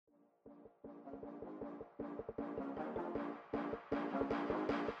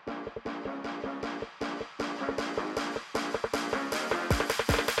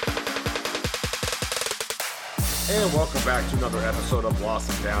And welcome back to another episode of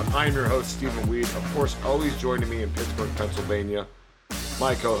Lost and Down. I'm your host, Stephen Weed. Of course, always joining me in Pittsburgh, Pennsylvania,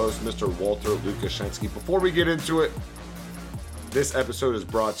 my co-host, Mr. Walter Lukashensky. Before we get into it, this episode is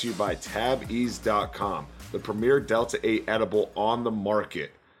brought to you by TabEase.com, the premier Delta 8 edible on the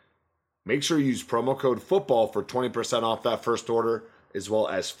market. Make sure you use promo code FOOTBALL for 20% off that first order, as well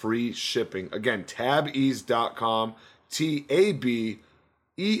as free shipping. Again, TabEase.com, TabEase.com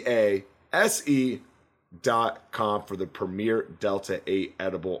for the premier Delta 8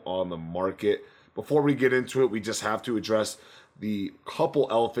 edible on the market. Before we get into it, we just have to address the couple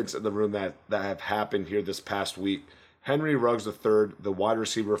elephants in the room that have happened here this past week. Henry Ruggs III, the wide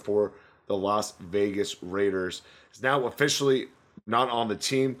receiver for the Las Vegas Raiders, is now officially not on the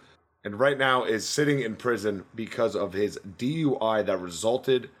team and right now is sitting in prison because of his DUI that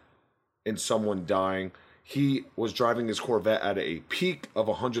resulted in someone dying. He was driving his Corvette at a peak of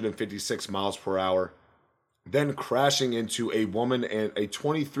 156 miles per hour, then crashing into a woman and a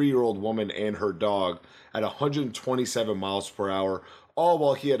 23-year-old woman and her dog at 127 miles per hour, all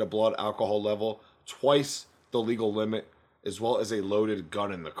while he had a blood alcohol level twice the legal limit, as well as a loaded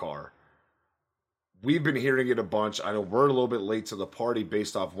gun in the car. We've been hearing it a bunch. I know we're a little bit late to the party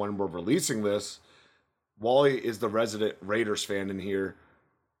based off when we're releasing this. Wally is the resident Raiders fan in here.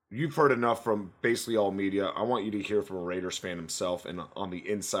 You've heard enough from basically all media. I want you to hear from a Raiders fan himself and on the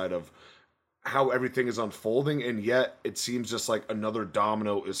inside of how everything is unfolding, and yet it seems just like another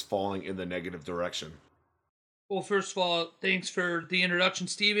domino is falling in the negative direction. Well, first of all, thanks for the introduction,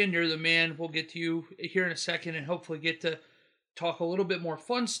 Steven. You're the man. We'll get to you here in a second and hopefully get to talk a little bit more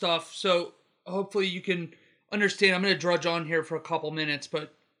fun stuff. So hopefully you can understand. I'm going to drudge on here for a couple minutes,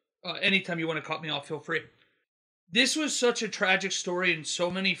 but anytime you want to cut me off, feel free. This was such a tragic story in so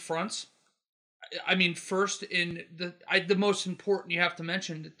many fronts. I mean, first, in the most important you have to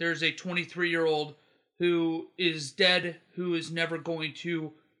mention, that there's a 23-year-old who is dead, who is never going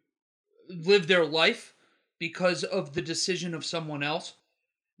to live their life because of the decision of someone else.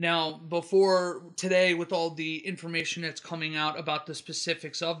 Now, before today, with all the information that's coming out about the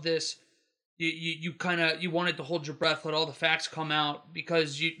specifics of this, you wanted to hold your breath, let all the facts come out,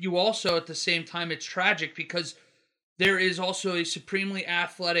 because you also, at the same time, it's tragic because there is also a supremely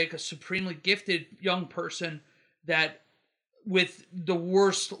athletic, a supremely gifted young person that, with the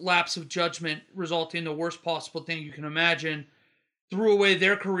worst lapse of judgment resulting in the worst possible thing you can imagine, threw away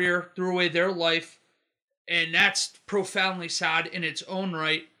their career, threw away their life, and that's profoundly sad in its own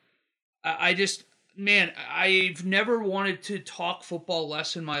right. I've never wanted to talk football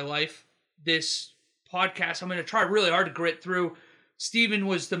less in my life. This podcast, I'm going to try really hard to grit through. Steven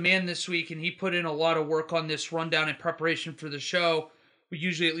was the man this week, and he put in a lot of work on this rundown in preparation for the show. We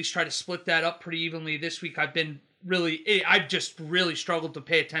usually at least try to split that up pretty evenly. This week, I've just really struggled to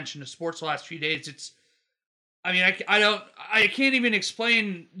pay attention to sports the last few days. I can't even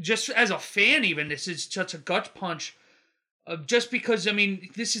explain, just as a fan even, this is such a gut punch. Just because,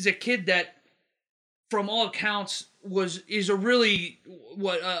 this is a kid that, from all accounts, is a really,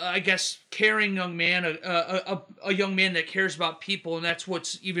 caring young man, a young man that cares about people, and that's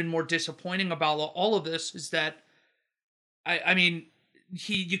what's even more disappointing about all of this, is that,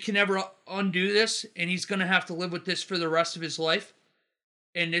 you can never undo this, and he's going to have to live with this for the rest of his life,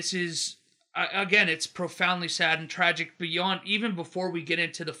 and this is, again, it's profoundly sad and tragic beyond, even before we get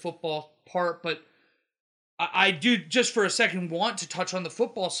into the football part, but I do, just for a second, want to touch on the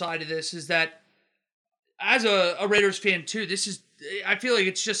football side of this, is that, as a Raiders fan too, I feel like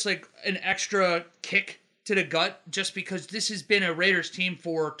it's just like an extra kick to the gut, just because this has been a Raiders team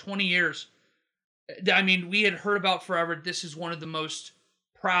for 20 years. We had heard about forever, this is one of the most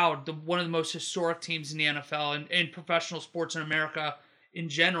proud, one of the most historic teams in the NFL and professional sports in America in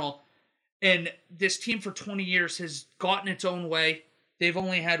general. And this team for 20 years has gotten its own way. They've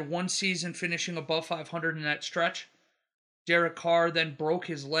only had one season finishing above 500 in that stretch. Derek Carr then broke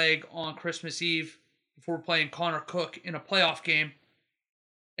his leg on Christmas Eve before playing Connor Cook in a playoff game.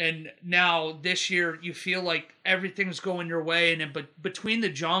 And now this year, you feel like everything's going your way. And then, between the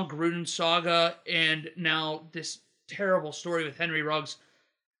John Gruden saga and now this terrible story with Henry Ruggs,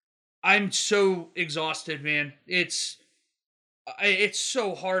 I'm so exhausted, man. It's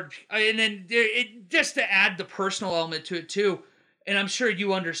so hard. And then just to add the personal element to it too, and I'm sure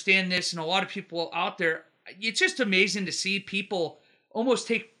you understand this, and a lot of people out there, it's just amazing to see people almost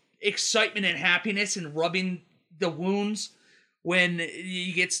take excitement and happiness and rubbing the wounds when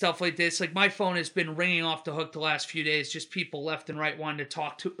you get stuff like this. Like, my phone has been ringing off the hook the last few days, just people left and right wanting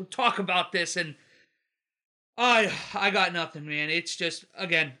to talk about this, and I got nothing, man. It's just,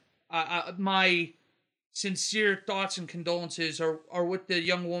 again, my sincere thoughts and condolences are with the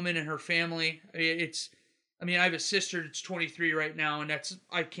young woman and her family. It's, I mean, I have a sister that's 23 right now, and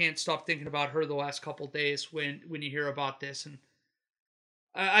I can't stop thinking about her the last couple days when you hear about this. And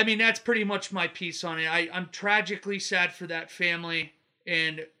I mean, that's pretty much my piece on it. I'm tragically sad for that family,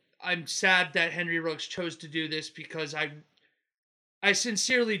 and I'm sad that Henry Ruggs chose to do this because I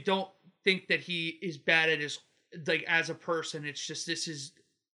sincerely don't think that he is bad at his like as a person. It's just this is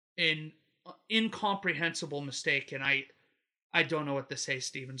an incomprehensible mistake, and I don't know what to say,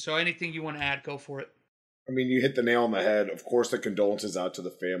 Steven. So anything you want to add, go for it. I mean, you hit the nail on the head. Of course, the condolences out to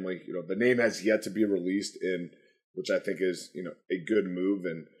the family. You know, the name has yet to be released, which I think is, a good move.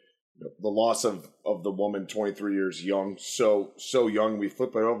 And the loss of the woman, 23 years young, so young. We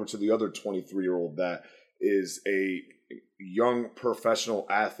flip it over to the other 23-year-old that is a young professional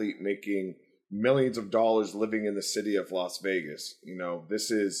athlete making millions of dollars living in the city of Las Vegas.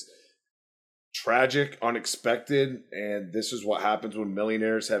 This is tragic, unexpected, and this is what happens when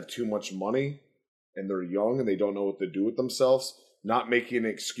millionaires have too much money and they're young and they don't know what to do with themselves. Not making an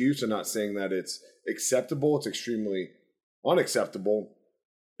excuse and not saying that it's acceptable. It's extremely unacceptable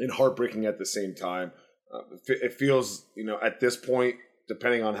and heartbreaking at the same time. It feels, at this point,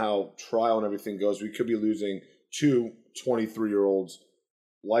 depending on how trial and everything goes, we could be losing two 23-year-olds'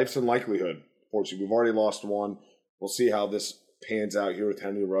 lives and likelihood. Fortunately, we've already lost one. We'll see how this pans out here with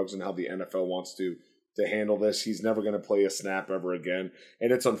Henry Ruggs and how the NFL wants to handle this. He's never going to play a snap ever again,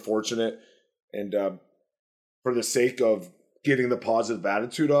 and it's unfortunate. And for the sake of getting the positive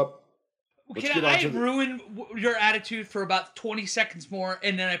attitude up, can I ruin your attitude for about 20 seconds more,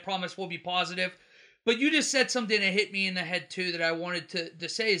 and then I promise we'll be positive? But you just said something that hit me in the head, too, that I wanted to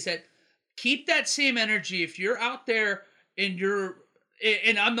say, is that keep that same energy. If you're out there and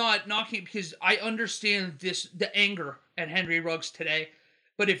and I'm not knocking it because I understand the anger at Henry Ruggs today,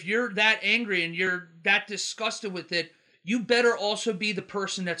 but if you're that angry and you're that disgusted with it, you better also be the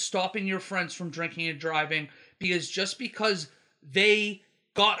person that's stopping your friends from drinking and driving, because just because they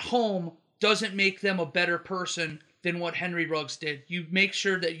got home doesn't make them a better person than what Henry Ruggs did. You make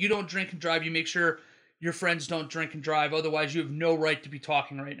sure that you don't drink and drive. You make sure your friends don't drink and drive. Otherwise, you have no right to be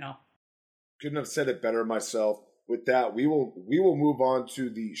talking right now. Couldn't have said it better myself. With that, we will move on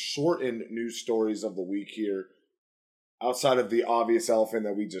to the shortened news stories of the week here. Outside of the obvious elephant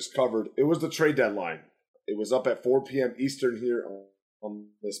that we just covered, it was the trade deadline. It was up at 4 p.m. Eastern here on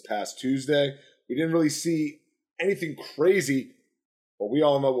this past Tuesday. We didn't really see anything crazy, but we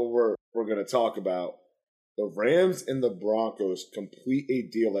all know what we're going to talk about. The Rams and the Broncos complete a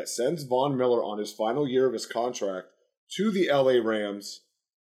deal that sends Von Miller on his final year of his contract to the LA Rams.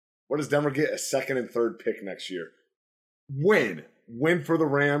 What does Denver get? A second and third pick next year. Win for the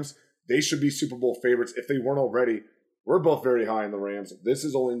Rams. They should be Super Bowl favorites if they weren't already. We're both very high in the Rams. This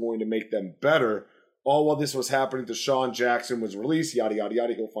is only going to make them better. All while this was happening, Deshaun Jackson was released, yada, yada,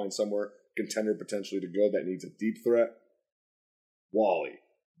 yada. He'll find somewhere contender potentially to go that needs a deep threat. Wally,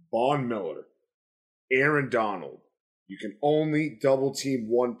 Von Miller, Aaron Donald. You can only double team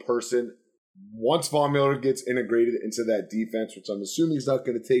one person. Once Von Miller gets integrated into that defense, which I'm assuming is not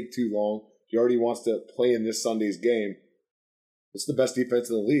going to take too long, he already wants to play in this Sunday's game. It's the best defense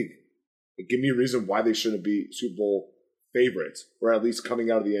in the league. Give me a reason why they shouldn't be Super Bowl favorites, or at least coming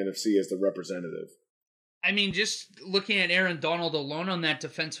out of the NFC as the representative. I mean, just looking at Aaron Donald alone on that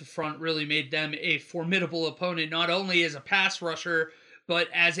defensive front really made them a formidable opponent, not only as a pass rusher, but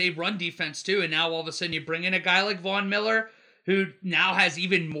as a run defense too. And now all of a sudden you bring in a guy like Von Miller, who now has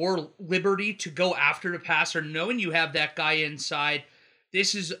even more liberty to go after the passer, knowing you have that guy inside.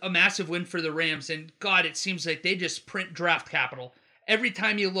 This is a massive win for the Rams. And God, it seems like they just print draft capital. Every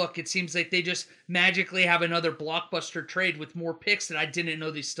time you look, it seems like they just magically have another blockbuster trade with more picks that I didn't know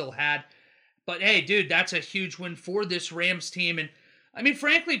they still had. But hey, dude, that's a huge win for this Rams team. And I mean,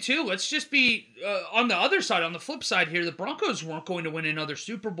 frankly, too, let's just be on the other side, on the flip side here. The Broncos weren't going to win another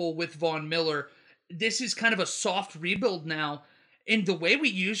Super Bowl with Von Miller. This is kind of a soft rebuild now. And the way we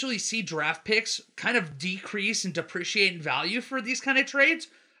usually see draft picks kind of decrease and depreciate in value for these kind of trades,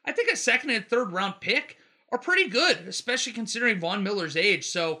 I think a second and third round pick are pretty good, especially considering Von Miller's age.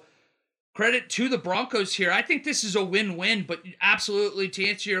 So credit to the Broncos here. I think this is a win-win, but absolutely, to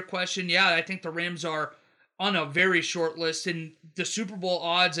answer your question, yeah, I think the Rams are on a very short list in the Super Bowl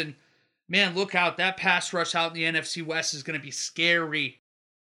odds. And man, look out, that pass rush out in the NFC West is going to be scary.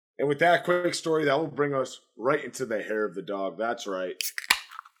 And with that quick story, that will bring us right into the hair of the dog. That's right.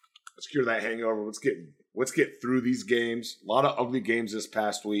 Let's cure that hangover. Let's get through these games. A lot of ugly games this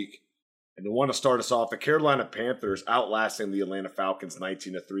past week. And the one to start us off, the Carolina Panthers outlasting the Atlanta Falcons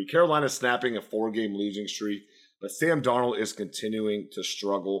 19-3. Carolina snapping a 4-game losing streak, but Sam Darnold is continuing to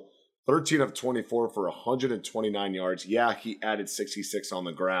struggle. 13 of 24 for 129 yards. Yeah, he added 66 on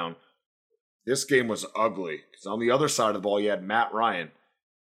the ground. This game was ugly because on the other side of the ball, you had Matt Ryan,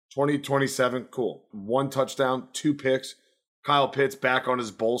 20-27, cool. 1 touchdown, 2 picks. Kyle Pitts back on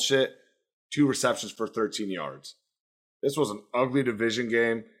his bullshit, 2 receptions for 13 yards. This was an ugly division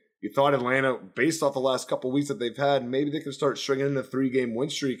game. You thought Atlanta, based off the last couple weeks that they've had, maybe they could start stringing in a 3-game win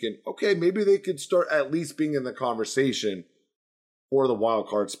streak. And okay, maybe they could start at least being in the conversation for the wild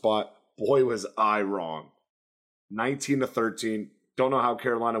card spot. Boy, was I wrong. 19-13. Don't know how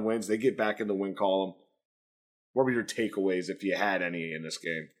Carolina wins. They get back in the win column. What were your takeaways, if you had any, in this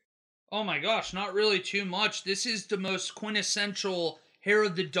game? Oh my gosh, not really too much. This is the most quintessential hair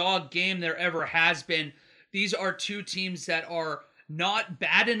of the dog game there ever has been. These are two teams that are not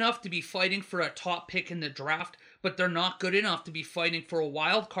bad enough to be fighting for a top pick in the draft, but they're not good enough to be fighting for a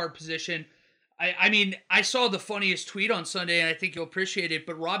wild card position. I mean, I saw the funniest tweet on Sunday, and I think you'll appreciate it,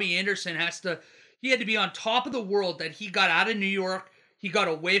 but Robbie Anderson he had to be on top of the world that he got out of New York. He got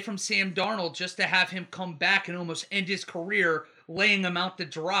away from Sam Darnold just to have him come back and almost end his career laying him out to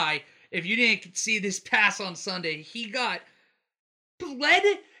dry. If you didn't see this pass on Sunday, he got bled,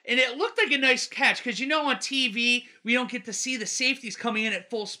 and it looked like a nice catch because, on TV, we don't get to see the safeties coming in at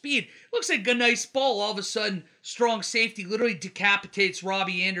full speed. Looks like a nice ball. All of a sudden, strong safety literally decapitates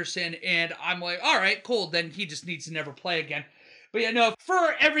Robbie Anderson, and I'm like, all right, cool. Then he just needs to never play again. But yeah, no,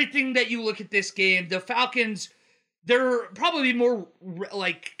 for everything that you look at this game, the Falcons, they're probably more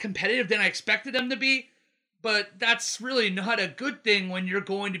competitive than I expected them to be. But that's really not a good thing when you're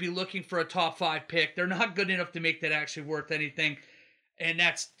going to be looking for a top 5 pick. They're not good enough to make that actually worth anything. And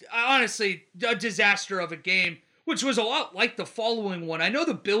that's honestly a disaster of a game, which was a lot like the following one. I know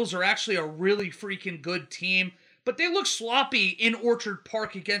the Bills are actually a really freaking good team, but they looked sloppy in Orchard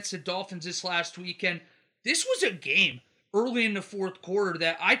Park against the Dolphins this last weekend. This was a game early in the fourth quarter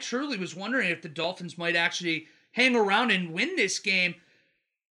that I truly was wondering if the Dolphins might actually hang around and win this game.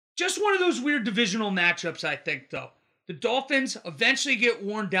 Just one of those weird divisional matchups, I think, though. The Dolphins eventually get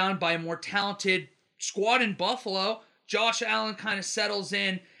worn down by a more talented squad in Buffalo. Josh Allen kind of settles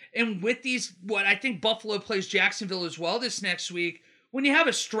in. And with I think Buffalo plays Jacksonville as well this next week. When you have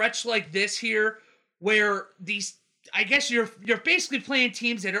a stretch like this here, where I guess you're basically playing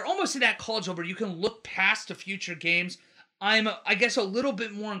teams that are almost in that college level, you can look past the future games. I'm, I guess, a little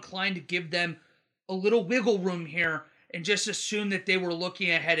bit more inclined to give them a little wiggle room here and just assume that they were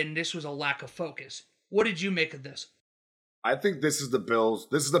looking ahead and this was a lack of focus. What did you make of this? I think this is the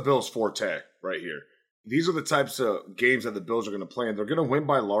Bills' forte right here. These are the types of games that the Bills are going to play, and they're going to win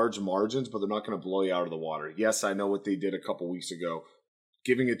by large margins, but they're not going to blow you out of the water. Yes, I know what they did a couple weeks ago,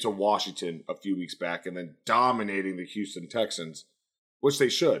 giving it to Washington a few weeks back and then dominating the Houston Texans, which they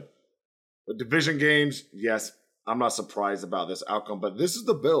should. But division games, yes, I'm not surprised about this outcome, but this is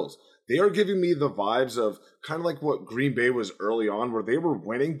the Bills. They are giving me the vibes of kind of like what Green Bay was early on, where they were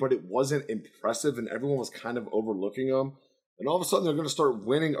winning, but it wasn't impressive and everyone was kind of overlooking them. And all of a sudden, they're going to start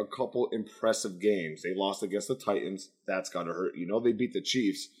winning a couple impressive games. They lost against the Titans. That's got to hurt. They beat the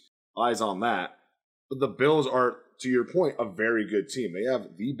Chiefs. Eyes on that. But the Bills are, to your point, a very good team. They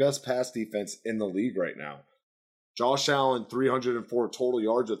have the best pass defense in the league right now. Josh Allen, 304 total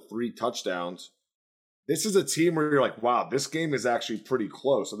yards with 3 touchdowns. This is a team where you're like, wow, this game is actually pretty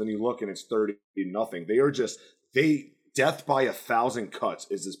close. And then you look and it's 30-0. Death by 1,000 cuts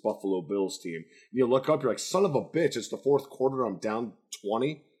is this Buffalo Bills team. You look up, you're like, son of a bitch, it's the fourth quarter, I'm down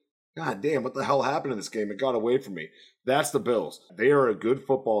 20. God damn, what the hell happened in this game? It got away from me. That's the Bills. They are a good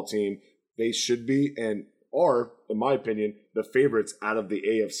football team. They should be and are, in my opinion, the favorites out of the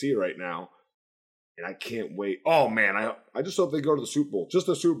AFC right now. And I can't wait. Oh, man, I just hope they go to the Super Bowl. Just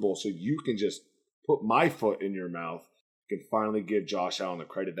the Super Bowl, so you can just put my foot in your mouth and finally give Josh Allen the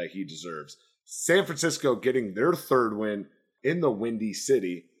credit that he deserves. San Francisco getting their 3rd win in the Windy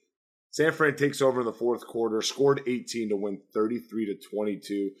City. San Fran takes over in the fourth quarter, scored 18 to win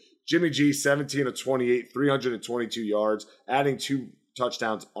 33-22. Jimmy G, 17 of 28, 322 yards, adding 2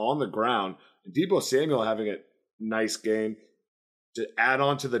 touchdowns on the ground. And Deebo Samuel having a nice game to add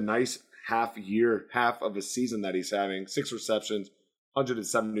on to the nice half of a season that he's having. 6 receptions,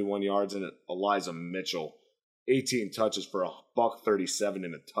 171 yards, and Elijah Mitchell, 18 touches for $137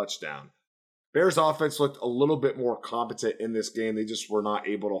 and a touchdown. Bears offense looked a little bit more competent in this game. They just were not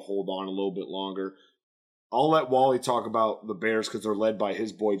able to hold on a little bit longer. I'll let Wally talk about the Bears because they're led by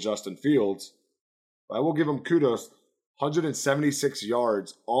his boy Justin Fields. I will give him kudos. 176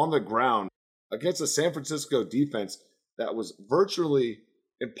 yards on the ground against a San Francisco defense that was virtually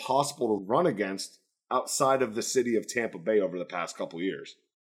impossible to run against outside of the city of Tampa Bay over the past couple years. Is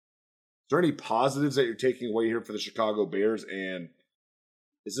there any positives that you're taking away here for the Chicago Bears? And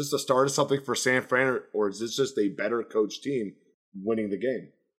is this the start of something for San Fran, or is this just a better coach team winning the game?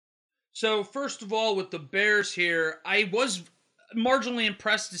 So, first of all, with the Bears here, I was marginally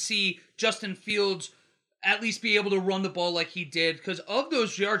impressed to see Justin Fields at least be able to run the ball like he did. Because of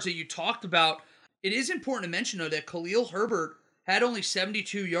those yards that you talked about, it is important to mention, though, that Khalil Herbert had only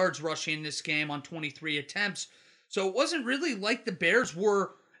 72 yards rushing in this game on 23 attempts. So it wasn't really like the Bears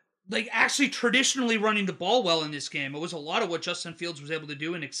were like actually traditionally running the ball well in this game. It was a lot of what Justin Fields was able to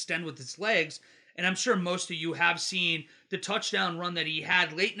do and extend with his legs. And I'm sure most of you have seen the touchdown run that he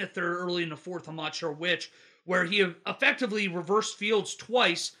had late in the third, early in the fourth, I'm not sure which, where he effectively reversed Fields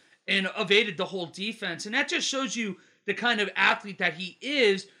twice and evaded the whole defense. And that just shows you the kind of athlete that he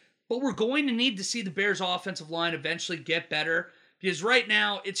is. But we're going to need to see the Bears' offensive line eventually get better because right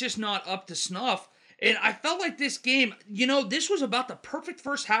now it's just not up to snuff. And I felt like this game, this was about the perfect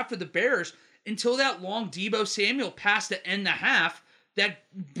first half for the Bears until that long Deebo Samuel pass to end the half that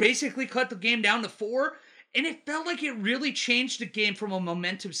basically cut the game down to 4. And it felt like it really changed the game from a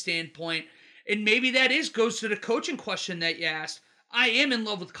momentum standpoint. And maybe that goes to the coaching question that you asked. I am in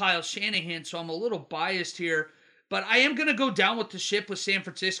love with Kyle Shanahan, so I'm a little biased here. But I am going to go down with the ship with San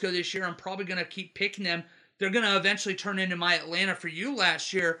Francisco this year. I'm probably going to keep picking them. They're going to eventually turn into my Atlanta for you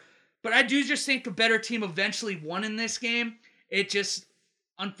last year. But I do just think the better team eventually won in this game. It just,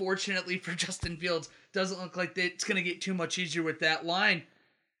 unfortunately for Justin Fields, doesn't look like it's going to get too much easier with that line.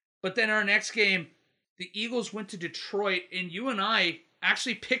 But then our next game, the Eagles went to Detroit, and you and I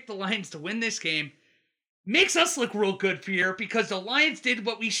actually picked the Lions to win this game. Makes us look real good here because the Lions did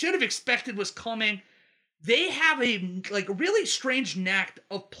what we should have expected was coming. They have a really strange knack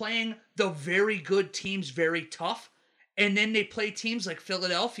of playing the very good teams very tough. And then they play teams like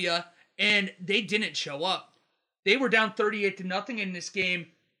Philadelphia, and they didn't show up. They were down 38-0 in this game.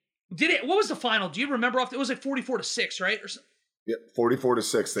 What was the final? Do you remember? It was like 44-6, right? Yeah,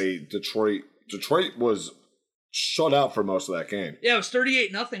 44-6. Detroit was shut out for most of that game. Yeah, it was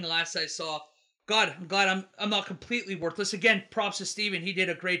 38-0 last I saw. God, I'm glad I'm not completely worthless. Again, props to Steven. He did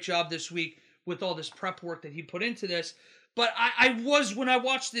a great job this week with all this prep work that he put into this. But when I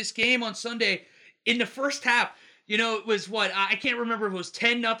watched this game on Sunday, in the first half, it was I can't remember if it was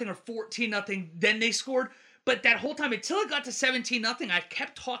 10-0 or 14-0, then they scored. But that whole time, until it got to 17-0, I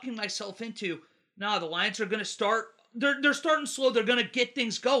kept talking myself into, the Lions are going to start. They're starting slow. They're going to get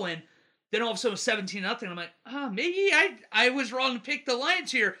things going. Then all of a sudden, it was 17-0. I'm like, maybe I was wrong to pick the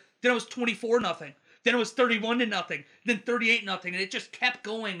Lions here. Then it was 24-0. Then it was 31-0. Then 38-0. And it just kept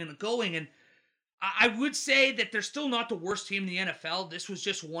going and going. And I would say that they're still not the worst team in the NFL. This was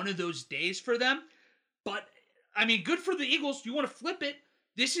just one of those days for them. But, good for the Eagles. You want to flip it.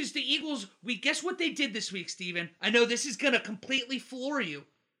 This is the Eagles. Guess what they did this week, Steven? I know this is going to completely floor you.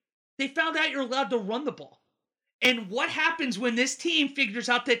 They found out you're allowed to run the ball. And what happens when this team figures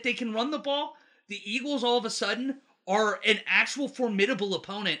out that they can run the ball? The Eagles all of a sudden are an actual formidable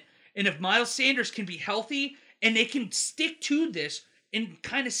opponent. And if Miles Sanders can be healthy and they can stick to this and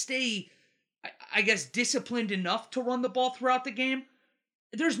kind of stay, I guess, disciplined enough to run the ball throughout the game,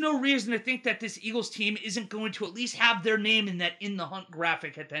 there's no reason to think that this Eagles team isn't going to at least have their name in that in the hunt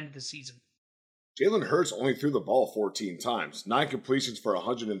graphic at the end of the season. Jalen Hurts only threw the ball 14 times, 9 completions for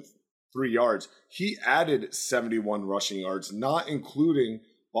 103 yards. He added 71 rushing yards, not including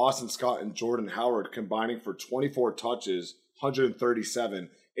Boston Scott and Jordan Howard combining for 24 touches, 137,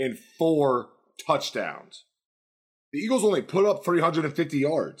 and 4 touchdowns. The Eagles only put up 350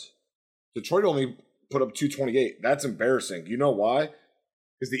 yards. Detroit only put up 228. That's embarrassing. You know why?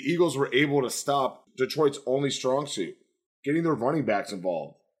 Because the Eagles were able to stop Detroit's only strong suit, getting their running backs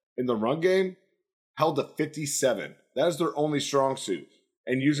involved. In the run game, held to 57. That is their only strong suit.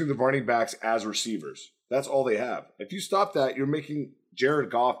 And using the running backs as receivers. That's all they have. If you stop that, you're making Jared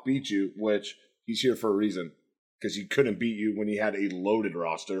Goff beat you, which he's here for a reason. Because he couldn't beat you when he had a loaded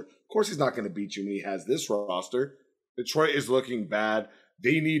roster. Of course he's not going to beat you when he has this roster. Detroit is looking bad.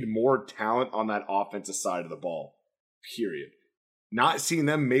 They need more talent on that offensive side of the ball. Period. Not seeing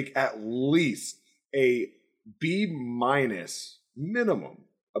them make at least a B- minimum.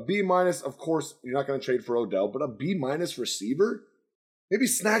 A B-, of course, you're not going to trade for Odell, but a B- receiver? Maybe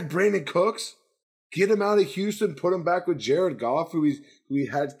snag Brandon Cooks. Get him out of Houston, put him back with Jared Goff, who he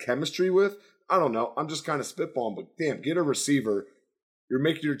had chemistry with. I don't know. I'm just kind of spitballing, but damn, get a receiver. You're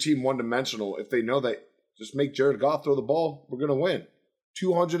making your team one-dimensional. If they know that, just make Jared Goff throw the ball. We're going to win.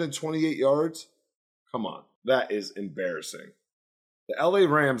 228 yards? Come on. That is embarrassing. The LA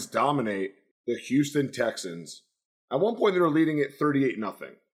Rams dominate the Houston Texans. At one point, they were leading at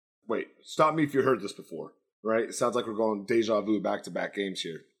 38-0. Wait, stop me if you heard this before, right? It sounds like we're going deja vu back-to-back games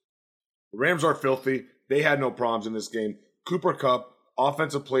here. The Rams are filthy. They had no problems in this game. Cooper Kupp,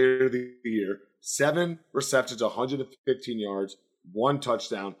 Offensive Player of the Year, 7 receptions, 115 yards, 1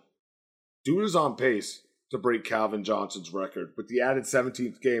 touchdown. Dude is on pace to break Calvin Johnson's record. With the added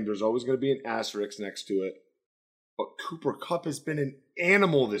 17th game, there's always going to be an asterisk next to it. But Cooper Kupp has been an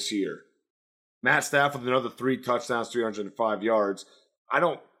animal this year. Matt Stafford with another 3 touchdowns, 305 yards. I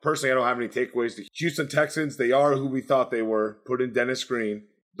don't have any takeaways. The Houston Texans, they are who we thought they were. Put in Dennis Green.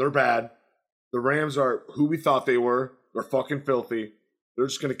 They're bad. The Rams are who we thought they were. They're fucking filthy. They're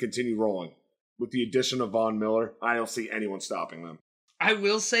just going to continue rolling. With the addition of Von Miller, I don't see anyone stopping them. I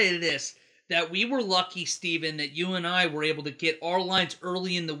will say this, that we were lucky, Steven, that you and I were able to get our lines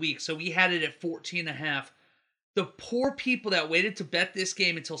early in the week. So we had it at 14.5. The poor people that waited to bet this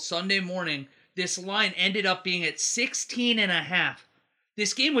game until Sunday morning, this line ended up being at 16.5.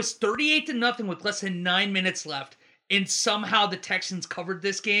 This game was 38-0 with less than 9 minutes left, and somehow the Texans covered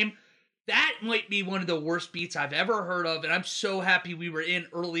this game. That might be one of the worst beats I've ever heard of, and I'm so happy we were in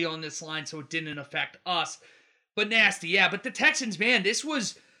early on this line so it didn't affect us. But nasty, yeah. But the Texans, man,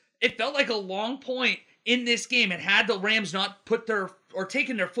 it felt like a long point in this game. And had the Rams not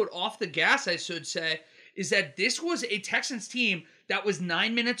taken their foot off the gas, I should say, is that this was a Texans team that was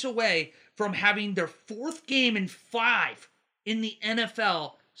 9 minutes away from having their 4th game in 5 in the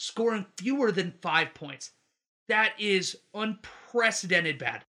NFL, scoring fewer than 5 points. That is unprecedented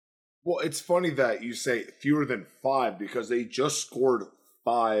bad. Well, it's funny that you say fewer than 5 because they just scored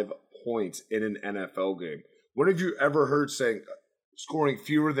 5 points in an NFL game. When have you ever heard saying scoring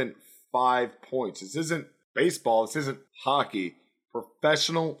fewer than 5 points? This isn't baseball. This isn't hockey.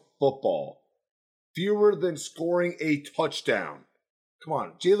 Professional football. Fewer than scoring a touchdown. Come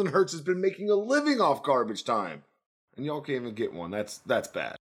on. Jalen Hurts has been making a living off garbage time. And y'all can't even get one. That's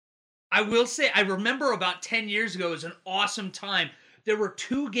bad. I will say, I remember about 10 years ago, it was an awesome time. There were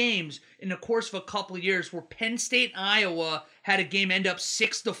 2 games in the course of a couple of years where Penn State and Iowa had a game end up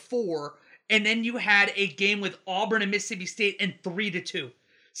 6-4. And then you had a game with Auburn and Mississippi State and 3-2.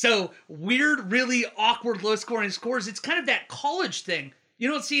 So weird, really awkward, low-scoring scores. It's kind of that college thing. You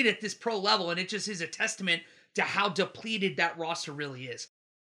don't see it at this pro level, and it just is a testament to how depleted that roster really is.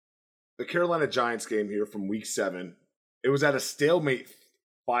 The Carolina Giants game here from Week 7, it was at a stalemate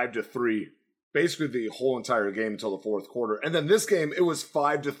 5-3, basically the whole entire game until the 4th quarter. And then this game, it was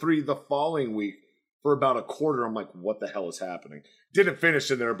 5-3 the following week for about a quarter. I'm like, what the hell is happening? Didn't finish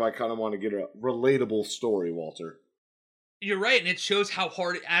in there, but I kind of want to get a relatable story, Walter. You're right, and it shows how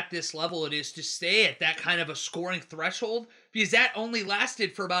hard at this level it is to stay at that kind of a scoring threshold, because that only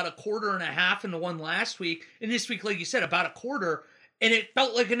lasted for about a quarter and a half in the one last week, and this week, like you said, about a quarter, and it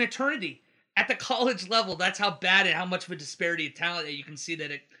felt like an eternity. At the college level, that's how bad and how much of a disparity of talent that you can see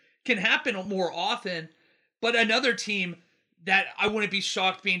that it can happen more often. But another team that I wouldn't be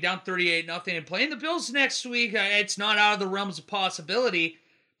shocked being down 38-0 and playing the Bills next week, it's not out of the realms of possibility,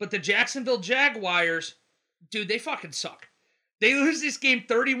 but the Jacksonville Jaguars, dude, they fucking suck. They lose this game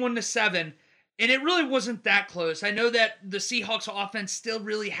 31-7, and it really wasn't that close. I know that the Seahawks offense still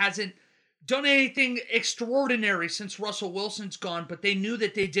really hasn't done anything extraordinary since Russell Wilson's gone, but they knew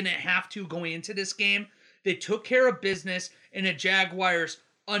that they didn't have to going into this game. They took care of business, and the Jaguars,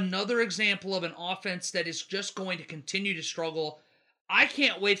 another example of an offense that is just going to continue to struggle. I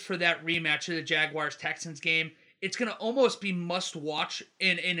can't wait for that rematch of the Jaguars-Texans game. It's going to almost be must-watch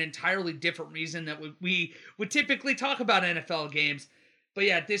in an entirely different reason that we would typically talk about NFL games. But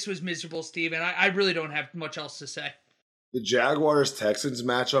yeah, this was miserable, Steve, and I really don't have much else to say. The Jaguars-Texans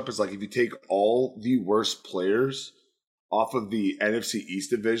matchup is like if you take all the worst players off of the NFC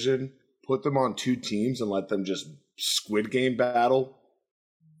East division, put them on 2 teams and let them just Squid Game battle,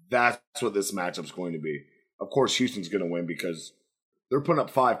 that's what this matchup's going to be. Of course, Houston's going to win because they're putting up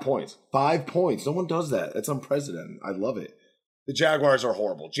 5 points. 5 points. No one does that. That's unprecedented. I love it. The Jaguars are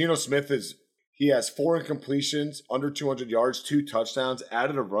horrible. Geno Smith he has 4 incompletions, under 200 yards, 2 touchdowns,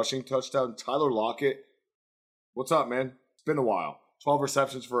 added a rushing touchdown. Tyler Lockett, what's up, man? It's been a while. 12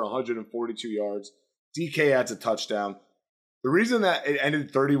 receptions for 142 yards. DK adds a touchdown. The reason that it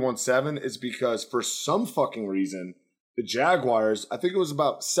ended 31-7 is because for some fucking reason, the Jaguars, I think it was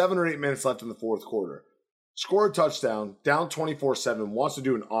about 7 or 8 minutes left in the 4th quarter, score a touchdown, down 24-7, wants to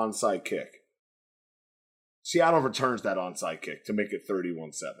do an onside kick. Seattle returns that onside kick to make it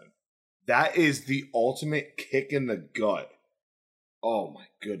 31-7. That is the ultimate kick in the gut. Oh my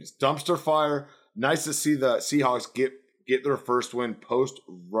goodness. Dumpster fire. Nice to see the Seahawks get their first win post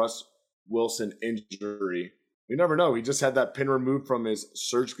Russ Wilson injury. We never know. He just had that pin removed from his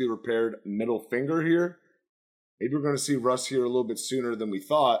surgically repaired middle finger here. Maybe we're going to see Russ here a little bit sooner than we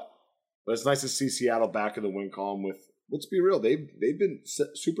thought. But it's nice to see Seattle back in the win column with, let's be real, they've been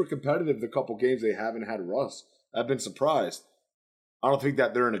super competitive the couple games they haven't had Russ. I've been surprised. I don't think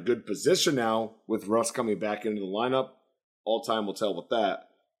that they're in a good position now with Russ coming back into the lineup. All time will tell with that.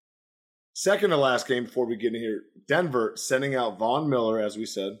 Second to last game before we get in here, Denver sending out Von Miller, as we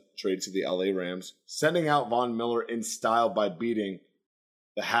said, trade to the LA Rams, sending out Von Miller in style by beating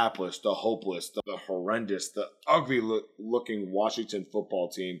the hapless, the hopeless, the horrendous, the ugly-looking Washington football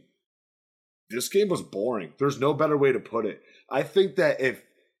team. This game was boring. There's no better way to put it. I think that if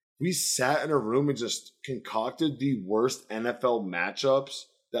we sat in a room and just concocted the worst NFL matchups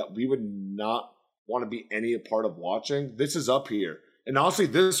that we would not want to be any part of watching, this is up here. And honestly,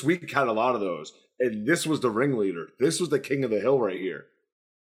 this week had a lot of those. And this was the ringleader. This was the king of the hill right here.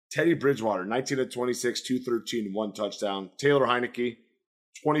 Teddy Bridgewater, 19 of 26, 213, 1 touchdown. Taylor Heineke,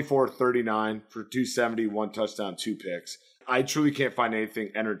 24-39 for 270, 1 touchdown, 2 picks. I truly can't find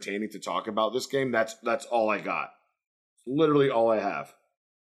anything entertaining to talk about this game. That's all I got. Literally all I have.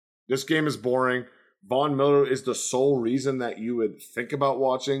 This game is boring. Von Miller is the sole reason that you would think about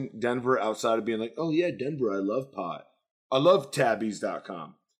watching Denver outside of being like, oh yeah, Denver, I love pot. I love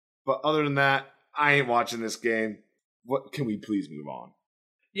tabbies.com. But other than that, I ain't watching this game. What can we please move on?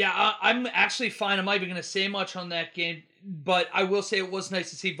 Yeah, I'm actually fine. I'm not even going to say much on that game, but I will say it was nice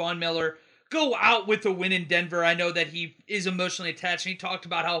to see Von Miller go out with a win in Denver. I know that he is emotionally attached, and he talked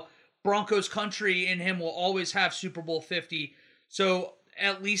about how Broncos country in him will always have Super Bowl 50. So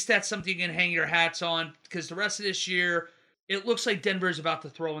at least that's something you can hang your hats on, because the rest of this year, it looks like Denver is about to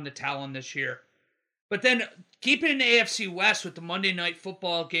throw in the towel in this year. But then, keeping in the AFC West with the Monday Night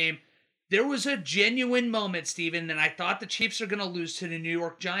Football game, there was a genuine moment, Steven, and I thought the Chiefs are going to lose to the New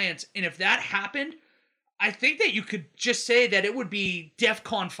York Giants. And if that happened, I think that you could just say that it would be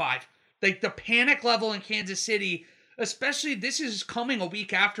DEFCON 5. Like the panic level in Kansas City, especially this is coming a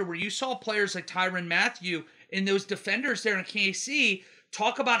week after where you saw players like Tyrann Mathieu and those defenders there in KC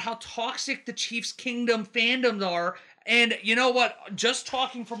talk about how toxic the Chiefs Kingdom fandoms are. And you know what? Just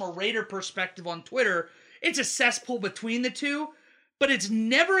talking from a Raider perspective on Twitter, it's a cesspool between the two. But it's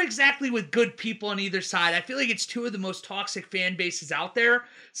never exactly with good people on either side. I feel like it's two of the most toxic fan bases out there.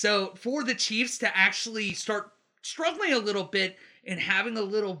 So for the Chiefs to actually start struggling a little bit and having a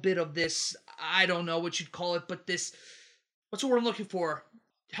little bit of this, I don't know what you'd call it, but this, what's the word I'm looking for?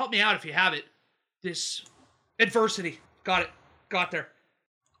 Help me out if you have it. This adversity. Got it. Got there.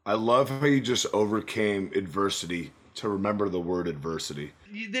 I love how you just overcame adversity to remember the word adversity.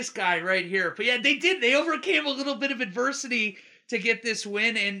 This guy right here. But yeah, they did. They overcame a little bit of adversity to get this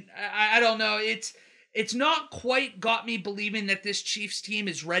win, and I don't know, it's not quite got me believing that this Chiefs team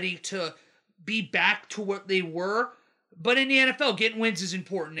is ready to be back to what they were, but in the NFL, getting wins is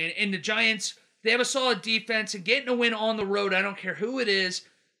important, and the Giants, they have a solid defense, and getting a win on the road, I don't care who it is,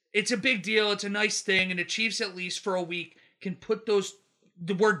 it's a big deal, it's a nice thing, and the Chiefs, at least for a week, can put those,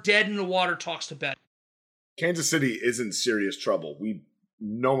 we're dead in the water talks to bed. Kansas City is in serious trouble.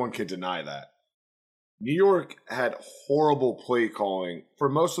 No one can deny that. New York had horrible play calling for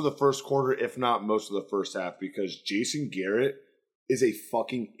most of the first quarter, if not most of the first half, because Jason Garrett is a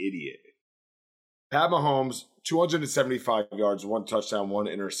fucking idiot. Pat Mahomes, 275 yards, 1 touchdown, 1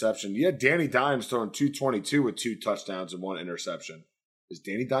 interception. You had Danny Dimes throwing 222 with 2 touchdowns and 1 interception. Is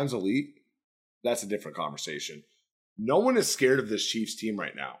Danny Dimes elite? That's a different conversation. No one is scared of this Chiefs team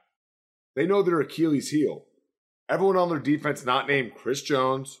right now. They know their Achilles heel. Everyone on their defense not named Chris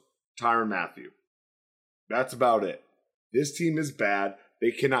Jones, Tyrann Mathieu. That's about it. This team is bad.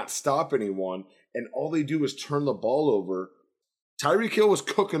 They cannot stop anyone, and all they do is turn the ball over. Tyreek Hill was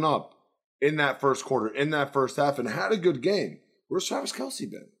cooking up in that first quarter, in that first half, and had a good game. Where's Travis Kelce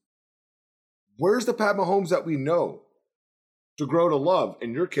been? Where's the Pat Mahomes that we know to grow to love?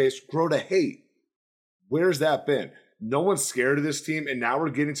 In your case, grow to hate. Where's that been? No one's scared of this team, and now we're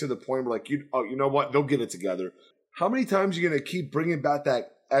getting to the point where, like, you know what? They'll get it together. How many times are you going to keep bringing back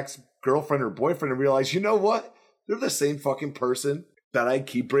that ex-girlfriend or boyfriend and realize, you know what? They're the same fucking person that I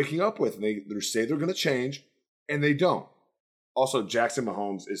keep breaking up with. And they say they're going to change, and they don't. Also, Jackson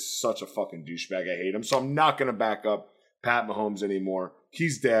Mahomes is such a fucking douchebag. I hate him. So I'm not going to back up Pat Mahomes anymore.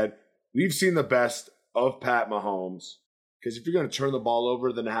 He's dead. We've seen the best of Pat Mahomes. Because if you're going to turn the ball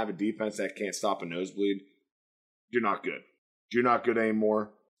over, then have a defense that can't stop a nosebleed, you're not good. You're not good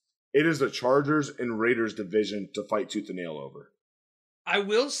anymore. It is the Chargers and Raiders division to fight tooth and nail over. I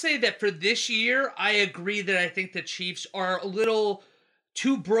will say that for this year, I agree that I think the Chiefs are a little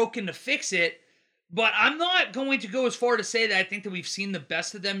too broken to fix it, but I'm not going to go as far to say that I think that we've seen the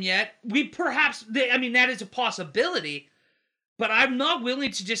best of them yet. That is a possibility, but I'm not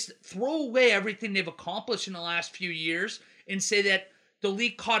willing to just throw away everything they've accomplished in the last few years and say that the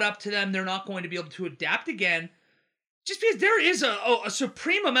league caught up to them, they're not going to be able to adapt again. Just because there is a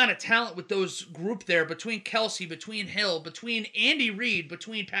supreme amount of talent with those group there, between Kelce, between Hill, between Andy Reid,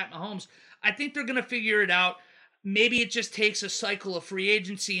 between Pat Mahomes, I think they're going to figure it out. maybe it just takes a cycle of free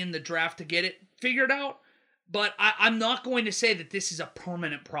agency in the draft to get it figured out. But I'm not going to say that this is a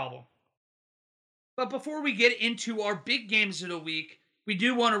permanent problem. But before we get into our big games of the week, we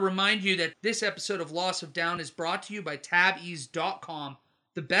do want to remind you that this episode of Loss of Down is brought to you by TabEase.com,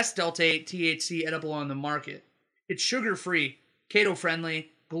 the best Delta 8 THC edible on the market. It's sugar-free,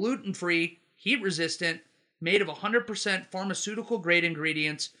 keto-friendly, gluten-free, heat-resistant, made of 100% pharmaceutical-grade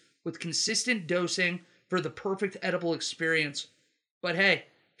ingredients with consistent dosing for the perfect edible experience. But hey,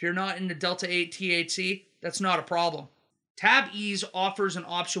 if you're not into Delta 8 THC, that's not a problem. TabEase offers an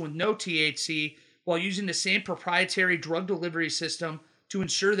option with no THC while using the same proprietary drug delivery system to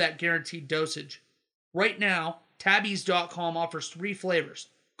ensure that guaranteed dosage. Right now, TabEase.com offers 3 flavors: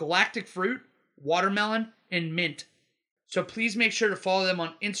 Galactic Fruit, Watermelon, and Mint. So please make sure to follow them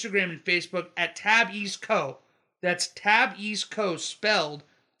on Instagram and Facebook at TabEaseCo. That's TabEaseCo spelled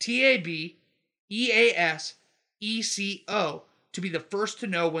TABEASECO to be the first to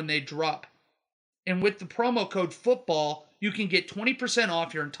know when they drop. And with the promo code FOOTBALL, you can get 20%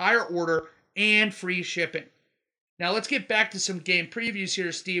 off your entire order and free shipping. Now let's get back to some game previews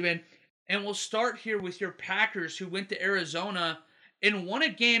here, Steven. And we'll start here with your Packers, who went to Arizona and won a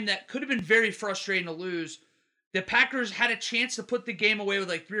game that could have been very frustrating to lose. The Packers had a chance to put the game away with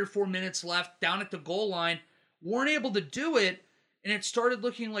like 3 or 4 minutes left down at the goal line. Weren't able to do it. And it started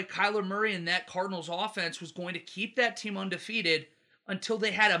looking like Kyler Murray and that Cardinals offense was going to keep that team undefeated until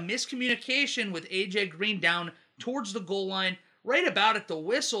they had a miscommunication with A.J. Green down towards the goal line, right about at the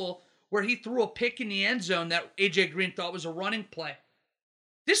whistle, where he threw a pick in the end zone that A.J. Green thought was a running play.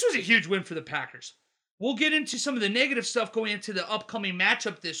 This was a huge win for the Packers. We'll get into some of the negative stuff going into the upcoming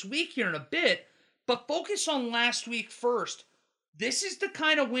matchup this week here in a bit, but focus on last week first. This is the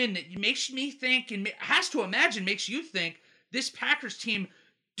kind of win that makes me think, and has to imagine makes you think, this Packers team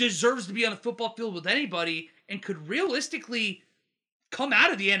deserves to be on the football field with anybody and could realistically come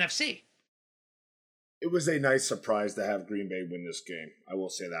out of the NFC. It was a nice surprise to have Green Bay win this game. I will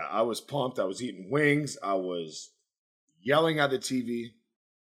say that. I was pumped. I was eating wings. I was yelling at the TV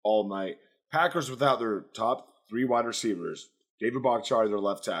all night. Packers without their top 3 wide receivers, David Bakhtiari, their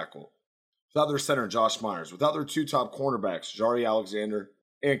left tackle, without their center, Josh Myers, without their 2 top cornerbacks, Jari Alexander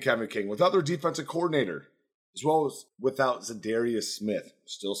and Kevin King, without their defensive coordinator, as well as without Zadarius Smith,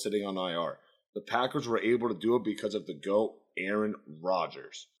 still sitting on IR. The Packers were able to do it because of the GOAT, Aaron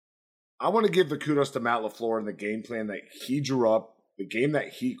Rodgers. I want to give the kudos to Matt LaFleur and the game plan that he drew up, the game that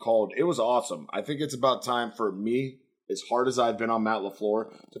he called. It was awesome. I think it's about time for me, as hard as I've been on Matt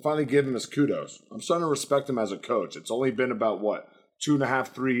LaFleur, to finally give him his kudos. I'm starting to respect him as a coach. It's only been about, 2.5,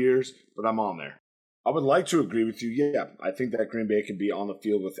 3 years, but I'm on there. I would like to agree with you. Yeah, I think that Green Bay can be on the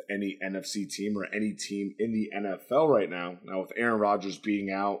field with any NFC team or any team in the NFL right now. Now, with Aaron Rodgers being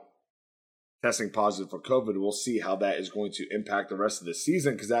out, testing positive for COVID, we'll see how that is going to impact the rest of the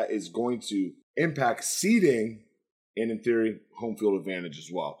season, because that is going to impact seeding and, in theory, home field advantage as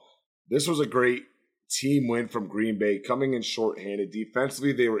well. This was a great team win from Green Bay, coming in shorthanded.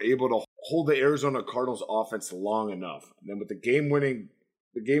 Defensively, they were able to hold the Arizona Cardinals offense long enough. And then with the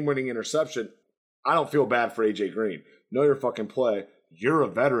game-winning interception, I don't feel bad for A.J. Green. Know your fucking play. You're a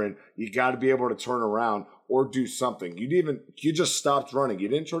veteran. You got to be able to turn around or do something. You just stopped running. You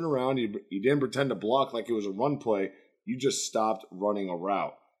didn't turn around. You didn't pretend to block like it was a run play. You just stopped running a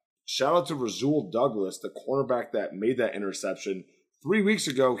route. Shout out to Rasul Douglas, the cornerback that made that interception. 3 weeks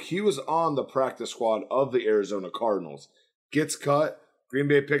ago, he was on the practice squad of the Arizona Cardinals. Gets cut. Green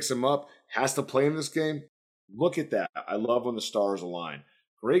Bay picks him up. Has to play in this game. Look at that. I love when the stars align.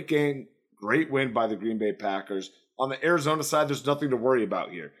 Great game. Great win by the Green Bay Packers. On the Arizona side, there's nothing to worry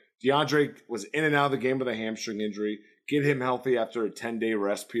about here. DeAndre was in and out of the game with a hamstring injury. Get him healthy after a 10-day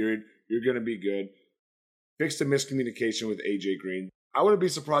rest period. You're going to be good. Fix the miscommunication with A.J. Green. I wouldn't be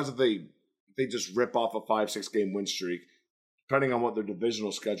surprised if they just rip off a 5-6 game win streak, depending on what their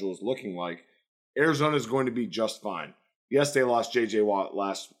divisional schedule is looking like. Arizona is going to be just fine. Yes, they lost J.J. Watt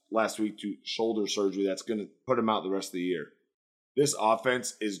last week to shoulder surgery. That's going to put him out the rest of the year. This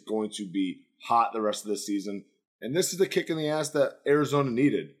offense is going to be hot the rest of the season. And this is the kick in the ass that Arizona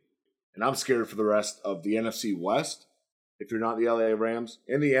needed. And I'm scared for the rest of the NFC West, if you're not the LA Rams,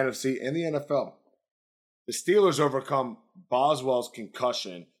 and the NFC and the NFL. The Steelers overcome Boswell's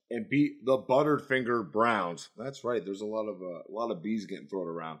concussion and beat the Butterfinger Browns. That's right. There's a lot of B's getting thrown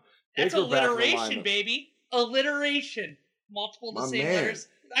around. That's alliteration, baby. Alliteration. Multiple the same letters.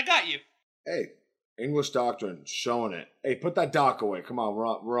 I got you. Hey. English doctrine, showing it. Hey, put that doc away. Come on,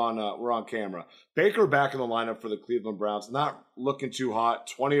 we're on camera. Baker back in the lineup for the Cleveland Browns. Not looking too hot.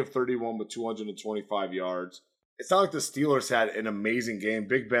 20 of 31 with 225 yards. It's not like the Steelers had an amazing game.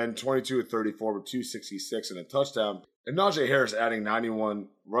 Big Ben, 22 of 34 with 266 and a touchdown. And Najee Harris adding 91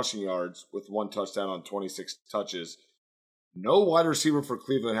 rushing yards with 1 touchdown on 26 touches. No wide receiver for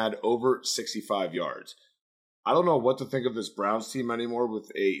Cleveland had over 65 yards. I don't know what to think of this Browns team anymore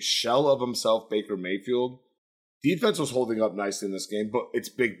with a shell of himself, Baker Mayfield. Defense was holding up nicely in this game, but it's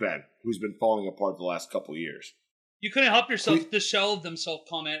Big Ben, who's been falling apart the last couple of years. You couldn't help yourself with the shell of themselves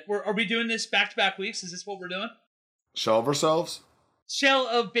comment. Are we doing this back-to-back weeks? Is this what we're doing? Shell of ourselves? Shell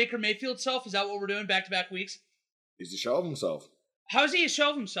of Baker Mayfield's self? Is that what we're doing back-to-back weeks? He's a shell of himself. How is he a shell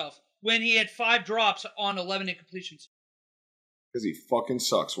of himself when he had 5 drops on 11 incompletions? Because he fucking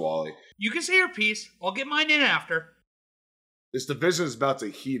sucks, Wally. You can say your piece. I'll get mine in after. This division is about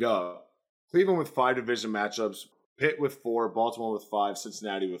to heat up. Cleveland with 5 division matchups, Pitt with 4, Baltimore with 5,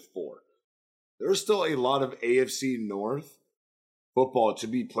 Cincinnati with 4. There's still a lot of AFC North football to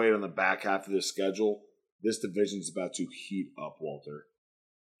be played on the back half of the schedule. This division is about to heat up, Walter.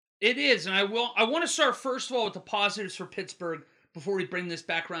 It is, and I want to start first of all with the positives for Pittsburgh before we bring this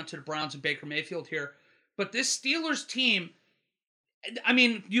back around to the Browns and Baker Mayfield here. But this Steelers team, I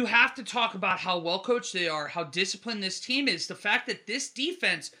mean, you have to talk about how well coached they are, how disciplined this team is. The fact that this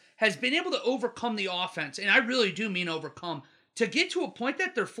defense has been able to overcome the offense, and I really do mean overcome, to get to a point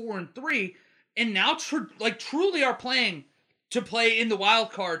that they're 4-3, and now truly are playing to play in the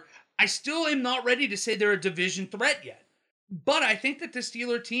wild card. I still am not ready to say they're a division threat yet. But I think that the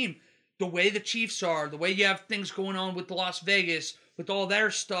Steeler team, the way the Chiefs are, the way you have things going on with Las Vegas, with all their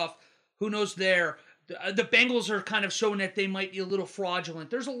stuff, who knows there. The Bengals are kind of showing that they might be a little fraudulent.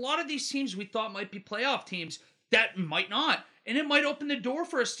 There's a lot of these teams we thought might be playoff teams that might not. And it might open the door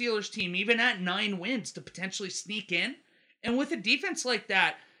for a Steelers team, even at 9 wins, to potentially sneak in. And with a defense like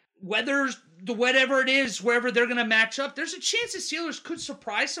that, whatever it is, wherever they're going to match up, there's a chance the Steelers could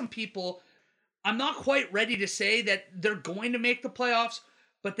surprise some people. I'm not quite ready to say that they're going to make the playoffs,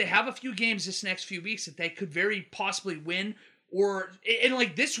 but they have a few games this next few weeks that they could very possibly win. And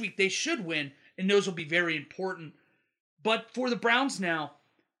like this week, they should win, and those will be very important. But for the Browns now,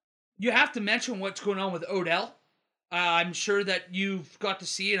 you have to mention what's going on with Odell. I'm sure that you've got to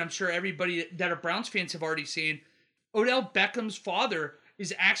see it. I'm sure everybody that are Browns fans have already seen. Odell Beckham's father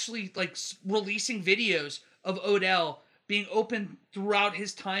is actually releasing videos of Odell being open throughout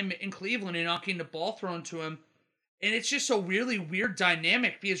his time in Cleveland and not getting the ball thrown to him. And it's just a really weird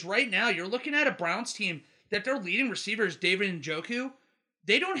dynamic because right now you're looking at a Browns team that their leading receiver is David Njoku.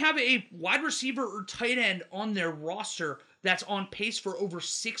 They don't have a wide receiver or tight end on their roster that's on pace for over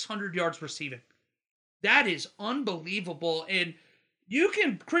 600 yards receiving. That is unbelievable. And you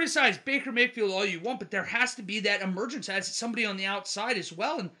can criticize Baker Mayfield all you want, but there has to be that emergence as somebody on the outside as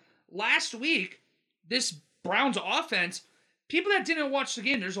well. And last week, this Browns offense, people that didn't watch the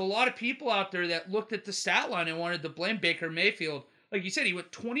game, there's a lot of people out there that looked at the stat line and wanted to blame Baker Mayfield. Like you said, he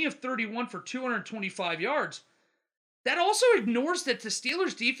went 20 of 31 for 225 yards. That also ignores that the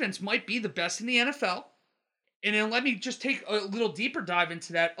Steelers defense might be the best in the NFL. And then let me just take a little deeper dive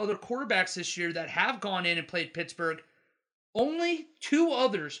into that. Other quarterbacks this year that have gone in and played Pittsburgh, only 2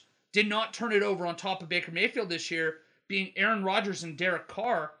 others did not turn it over on top of Baker Mayfield this year, being Aaron Rodgers and Derek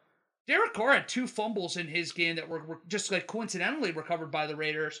Carr. Derek Carr had 2 fumbles in his game that were just coincidentally recovered by the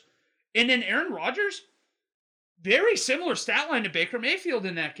Raiders. And then Aaron Rodgers, very similar stat line to Baker Mayfield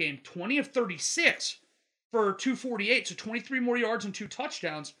in that game. 20 of 36 for 248, so 23 more yards and 2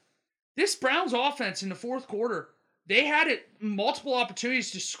 touchdowns. This Browns offense in the fourth quarter, they had multiple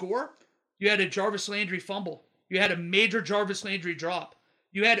opportunities to score. You had a Jarvis Landry fumble. You had a major Jarvis Landry drop.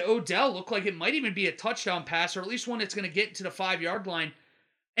 You had Odell look like it might even be a touchdown pass, or at least one that's going to get to the 5-yard line.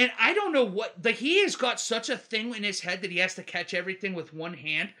 And I don't know he has got such a thing in his head that he has to catch everything with one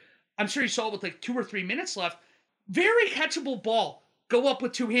hand. I'm sure you saw it with 2 or 3 minutes left. Very catchable ball. Go up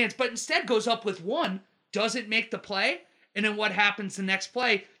with 2 hands, but instead goes up with one. Doesn't make the play. And then what happens the next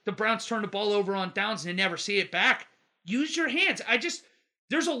play? The Browns turn the ball over on downs and they never see it back. Use your hands.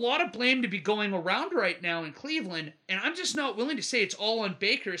 There's a lot of blame to be going around right now in Cleveland, and I'm just not willing to say it's all on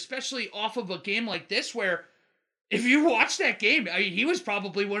Baker, especially off of a game like this where if you watch that game, he was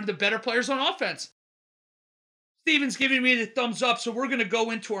probably one of the better players on offense. Steven's giving me the thumbs up, so we're going to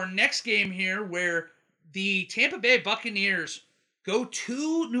go into our next game here where the Tampa Bay Buccaneers go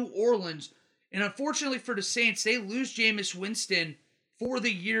to New Orleans. And unfortunately for the Saints, they lose Jameis Winston for the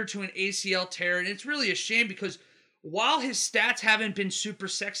year to an ACL tear. And it's really a shame because while his stats haven't been super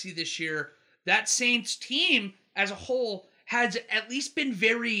sexy this year, that Saints team as a whole has at least been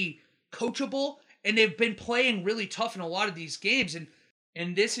very coachable. And they've been playing really tough in a lot of these games.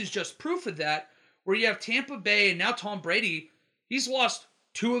 And this is just proof of that, where you have Tampa Bay and now Tom Brady. He's lost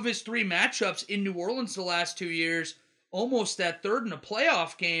 2 of his 3 matchups in New Orleans the last 2 years, almost that third in a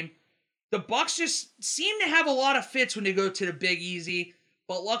playoff game. The Bucs just seem to have a lot of fits when they go to the Big Easy,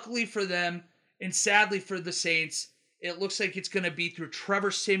 but luckily for them, and sadly for the Saints, it looks like it's going to be through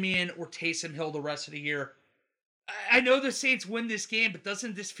Trevor Siemian or Taysom Hill the rest of the year. I know the Saints win this game, but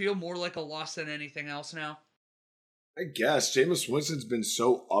doesn't this feel more like a loss than anything else now? I guess Jameis Winston's been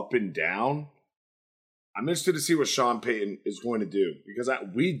so up and down. I'm interested to see what Sean Payton is going to do because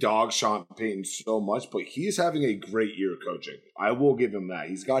we dog Sean Payton so much, but he's having a great year coaching. I will give him that.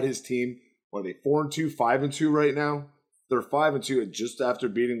 He's got his team. What are they, 4-2, 5-2 right now? They're 5-2 just after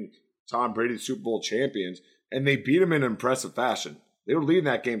beating Tom Brady, Super Bowl champions, and they beat him in impressive fashion. They were leading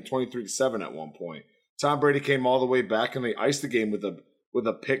that game 23-7 at one point. Tom Brady came all the way back and they iced the game with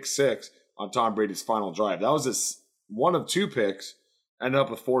a pick 6 on Tom Brady's final drive. That was his one of 2 picks, ended up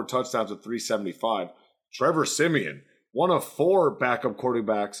with 4 touchdowns at 375. Trevor Siemian, one of 4 backup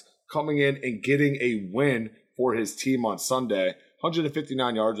quarterbacks coming in and getting a win for his team on Sunday.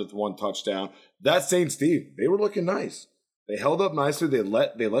 159 yards with 1 touchdown. That Saints team, they were looking nice. They held up nicely. They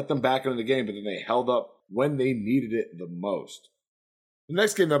let them back into the game, but then they held up when they needed it the most. The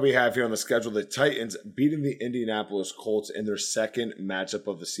next game that we have here on the schedule, the Titans beating the Indianapolis Colts in their second matchup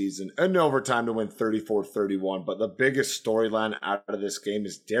of the season in overtime to win 34-31. But the biggest storyline out of this game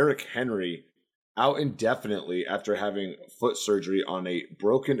is Derrick Henry out indefinitely after having foot surgery on a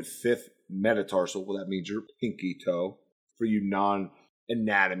broken 5th metatarsal. Well, that means your pinky toe for you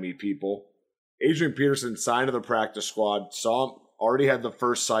non-anatomy people. Adrian Peterson signed to the practice squad. Saw him, already had the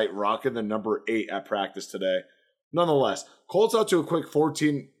first sight, rocking the number 8 at practice today. Nonetheless, Colts out to a quick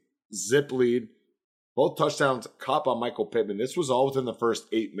 14-zip lead. Both touchdowns caught by Michael Pittman. This was all within the first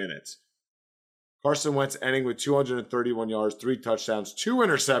 8 minutes. Carson Wentz ending with 231 yards, 3 touchdowns, 2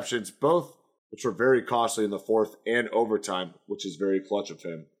 interceptions, both which were very costly in the 4th and overtime, which is very clutch of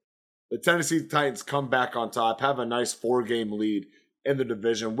him. The Tennessee Titans come back on top, have a nice 4-game lead in the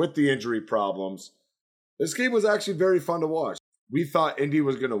division with the injury problems. This game was actually very fun to watch. We thought Indy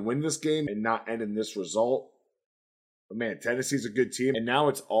was going to win this game and not end in this result. But man, Tennessee's a good team. And now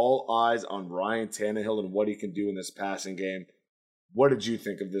it's all eyes on Ryan Tannehill and what he can do in this passing game. What did you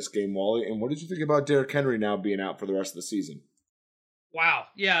think of this game, Wally? And what did you think about Derrick Henry now being out for the rest of the season? Wow.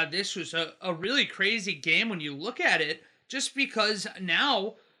 Yeah, this was a really crazy game when you look at it. Just because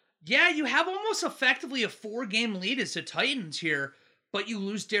now, yeah, you have almost effectively a 4-game lead as the Titans here. But you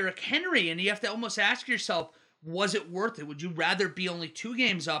lose Derrick Henry, and you have to almost ask yourself, was it worth it? Would you rather be only 2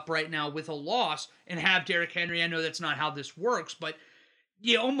 games up right now with a loss and have Derrick Henry? I know that's not how this works, but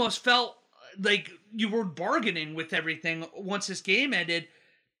you almost felt like you were bargaining with everything once this game ended.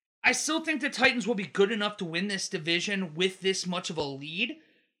 I still think the Titans will be good enough to win this division with this much of a lead,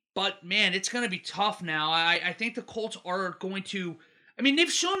 but man, it's going to be tough now. I think the Colts are going to... I mean,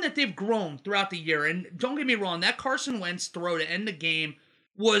 they've shown that they've grown throughout the year, and don't get me wrong, that Carson Wentz throw to end the game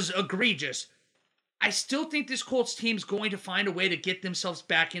was egregious. I still think this Colts team's going to find a way to get themselves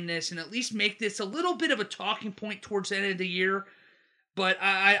back in this and at least make this a little bit of a talking point towards the end of the year. But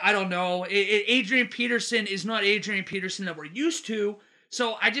I don't know. Adrian Peterson is not Adrian Peterson that we're used to.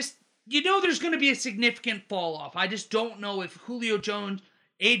 So I just, there's going to be a significant fall off. I just don't know if Julio Jones,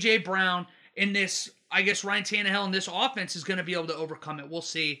 A.J. Brown, and this, I guess Ryan Tannehill and this offense is going to be able to overcome it. We'll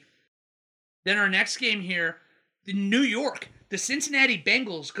see. Then our next game here, New York. The Cincinnati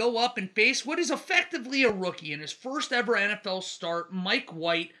Bengals go up and face what is effectively a rookie in his first ever NFL start, Mike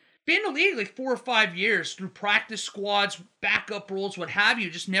White. Been in the league like 4 or 5 years through practice squads, backup roles, what have you.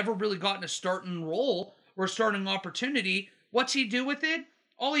 Just never really gotten a starting role or a starting opportunity. What's he do with it?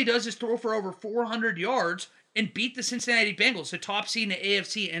 All he does is throw for over 400 yards and beat the Cincinnati Bengals, the top seed in the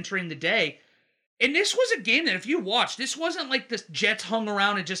AFC entering the day. And this was a game that if you watch, this wasn't like the Jets hung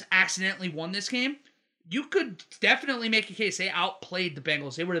around and just accidentally won this game. You could definitely make a case they outplayed the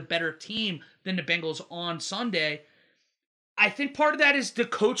Bengals. They were the better team than the Bengals on Sunday. I think part of that is the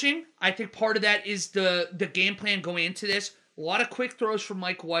coaching. I think part of that is the game plan going into this. A lot of quick throws from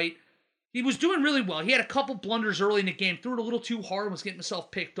Mike White. He was doing really well. He had a couple blunders early in the game. Threw it a little too hard and was getting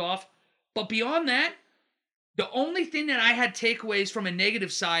himself picked off. But beyond that, the only thing that I had takeaways from a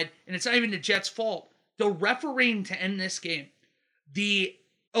negative side, and it's not even the Jets' fault, the refereeing to end this game. The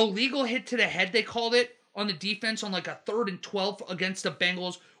illegal hit to the head, they called it, on the defense on like a 3rd and 12 against the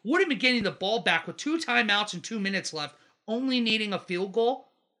Bengals. Would have been getting the ball back with 2 timeouts and 2 minutes left, only needing a field goal.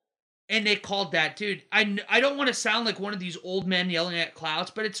 And they called that. Dude, I don't want to sound like one of these old men yelling at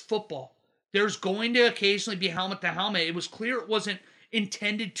clouds, but it's football. There's going to occasionally be helmet to helmet. It was clear it wasn't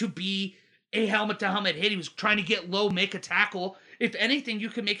intended to be a helmet to helmet hit. He was trying to get low, make a tackle. If anything, you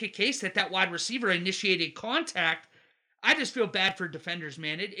can make a case that wide receiver initiated contact. I just feel bad for defenders,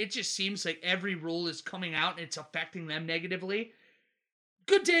 man. It just seems like every rule is coming out and it's affecting them negatively.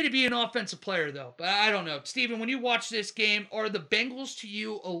 Good day to be an offensive player, though. But I don't know. Steven, when you watch this game, are the Bengals to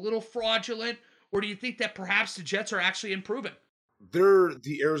you a little fraudulent, or do you think that perhaps the Jets are actually improving? They're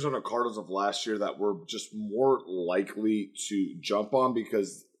the Arizona Cardinals of last year that we're just more likely to jump on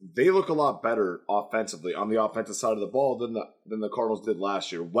because they look a lot better offensively on the offensive side of the ball than the Cardinals did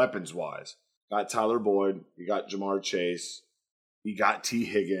last year, weapons wise. Got Tyler Boyd, you got Jamar Chase, you got T.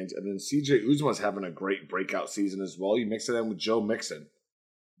 Higgins, and then CJ Uzomah's having a great breakout season as well. You mix it in with Joe Mixon.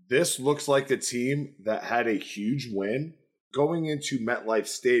 This looks like a team that had a huge win going into MetLife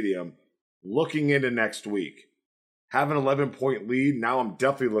Stadium, looking into next week. Have an 11-point lead. Now I'm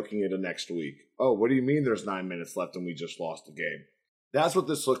definitely looking into next week. Oh, what do you mean there's 9 minutes left and we just lost the game? That's what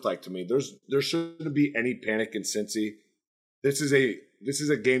this looked like to me. There shouldn't be any panic in Cincy. This is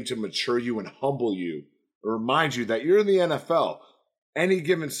a game to mature you and humble you. Remind you that you're in the NFL. Any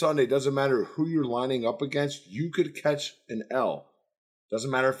given Sunday, doesn't matter who you're lining up against, you could catch an L.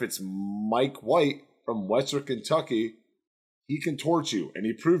 Doesn't matter if it's Mike White from Western Kentucky. He can torch you, and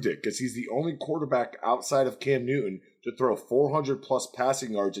he proved it because he's the only quarterback outside of Cam Newton to throw 400-plus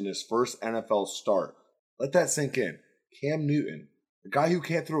passing yards in his first NFL start. Let that sink in. Cam Newton, the guy who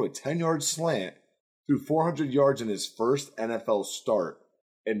can't throw a 10-yard slant, threw 400 yards in his first NFL start,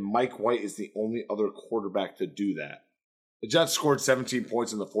 and Mike White is the only other quarterback to do that. The Jets scored 17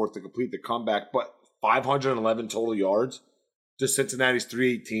 points in the fourth to complete the comeback, but 511 total yards to Cincinnati's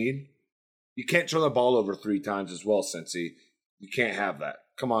 318. You can't turn the ball over 3 times as well, Cincy. You can't have that.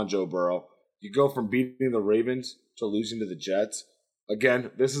 Come on, Joe Burrow. You go from beating the Ravens to losing to the Jets.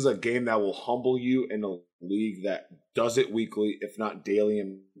 Again, this is a game that will humble you in a league that does it weekly, if not daily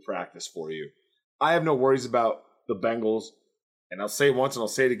in practice for you. I have no worries about the Bengals. And I'll say it once and I'll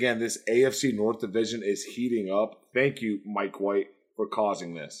say it again, this AFC North division is heating up. Thank you, Mike White, for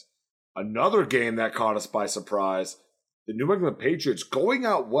causing this. Another game that caught us by surprise, the New England Patriots going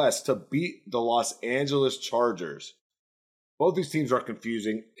out west to beat the Los Angeles Chargers. Both these teams are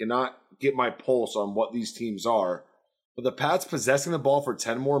confusing. Cannot get my pulse on what these teams are. But the Pats possessing the ball for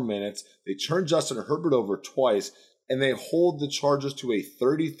 10 more minutes, they turn Justin Herbert over twice, and they hold the Chargers to a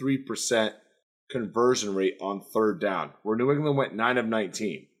 33% conversion rate on third down, where New England went 9 of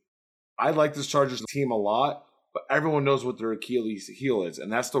 19. I like this Chargers team a lot, but everyone knows what their Achilles heel is,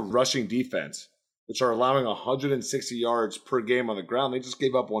 and that's the rushing defense, which are allowing 160 yards per game on the ground. They just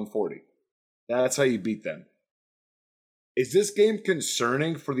gave up 140. That's how you beat them. Is this game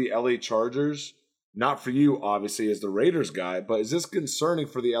concerning for the LA Chargers? Not for you, obviously, as the Raiders guy, but is this concerning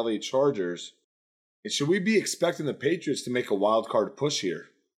for the LA Chargers? And should we be expecting the Patriots to make a wild card push here?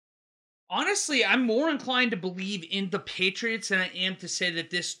 Honestly, I'm more inclined to believe in the Patriots than I am to say that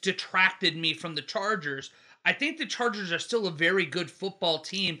this detracted me from the Chargers. I think the Chargers are still a very good football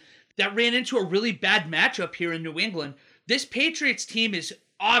team that ran into a really bad matchup here in New England. This Patriots team is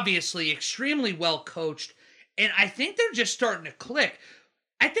obviously extremely well coached, and I think they're just starting to click.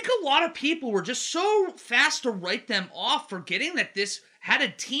 I think a lot of people were just so fast to write them off, forgetting that this had a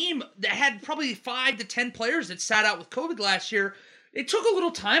team that had probably 5 to 10 players that sat out with COVID last year. It took a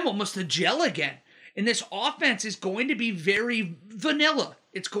little time almost to gel again. And this offense is going to be very vanilla.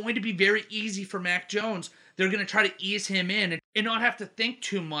 It's going to be very easy for Mac Jones. They're going to try to ease him in and not have to think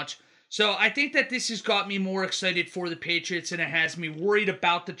too much. So I think that this has got me more excited for the Patriots than it has me worried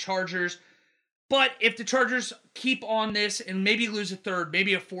about the Chargers. But if the Chargers keep on this and maybe lose a third,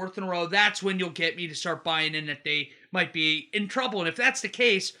 maybe a fourth in a row, that's when you'll get me to start buying in that they might be in trouble. And if that's the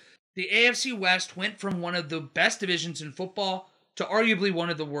case, the AFC West went from one of the best divisions in football to arguably one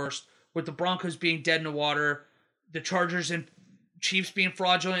of the worst, with the Broncos being dead in the water, the Chargers and Chiefs being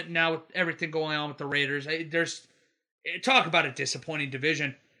fraudulent, and now with everything going on with the Raiders. Talk about a disappointing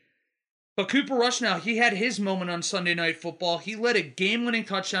division. But Cooper Rush now, he had his moment on Sunday Night Football. He led a game-winning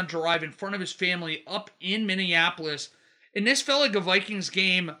touchdown drive in front of his family up in Minneapolis. And this felt like a Vikings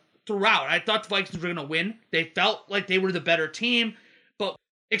game throughout. I thought the Vikings were going to win. They felt like they were the better team. But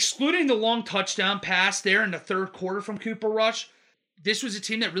excluding the long touchdown pass there in the third quarter from Cooper Rush, this was a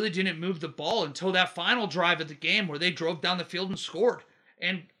team that really didn't move the ball until that final drive of the game where they drove down the field and scored.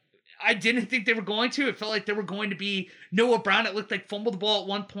 And I didn't think they were going to. It felt like they were going to be Noah Brown. It looked like fumbled the ball at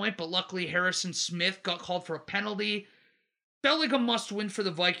one point, but luckily Harrison Smith got called for a penalty. Felt like a must-win for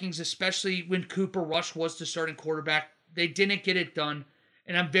the Vikings, especially when Cooper Rush was the starting quarterback. They didn't get it done,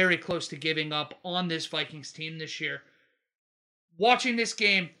 and I'm very close to giving up on this Vikings team this year. Watching this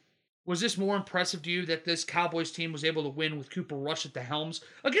game, was this more impressive to you that this Cowboys team was able to win with Cooper Rush at the helms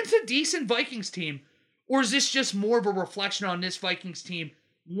against a decent Vikings team? Or is this just more of a reflection on this Vikings team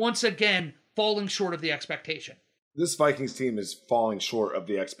once again falling short of the expectation? This Vikings team is falling short of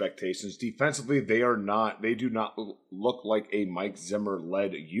the expectations. Defensively, they do not look like a Mike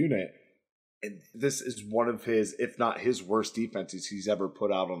Zimmer-led unit. And this is one of his, if not his worst defenses he's ever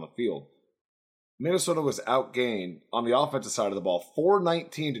put out on the field. Minnesota was outgained on the offensive side of the ball,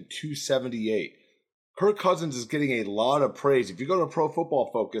 419 to 278. Kirk Cousins is getting a lot of praise. If you go to Pro Football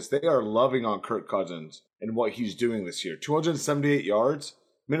Focus, they are loving on Kirk Cousins and what he's doing this year. 278 yards.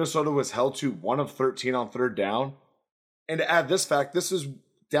 Minnesota was held to 1 of 13 on third down. And to add this fact, this is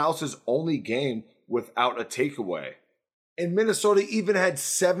Dallas's only game without a takeaway. And Minnesota even had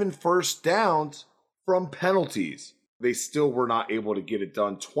 7 first downs from penalties. They still were not able to get it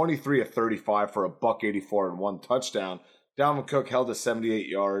done. 23 of 35 for a $184 and 1 touchdown. Dalvin Cook held to 78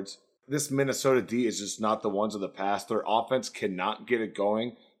 yards. This Minnesota D is just not the ones of the past. Their offense cannot get it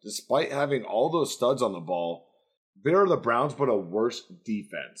going, despite having all those studs on the ball. They're the Browns, but a worse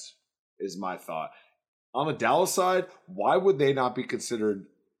defense, is my thought. On the Dallas side, why would they not be considered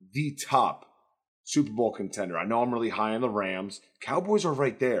the top Super Bowl contender? I know I'm really high on the Rams. Cowboys are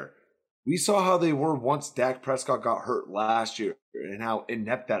right there. We saw how they were once Dak Prescott got hurt last year and how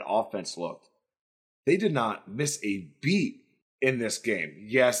inept that offense looked. They did not miss a beat in this game.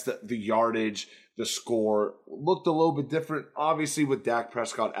 Yes, the yardage, the score looked a little bit different, obviously with Dak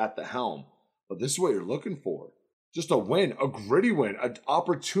Prescott at the helm. But this is what you're looking for. Just a win, a gritty win, an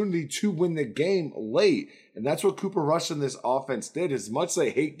opportunity to win the game late. And that's what Cooper Rush and this offense did. As much as I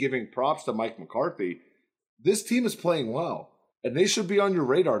hate giving props to Mike McCarthy, this team is playing well. And they should be on your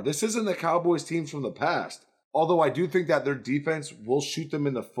radar. This isn't the Cowboys teams from the past. Although I do think that their defense will shoot them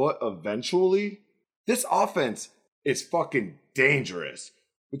in the foot eventually. This offense is fucking dangerous.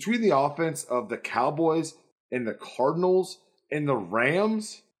 Between the offense of the Cowboys and the Cardinals and the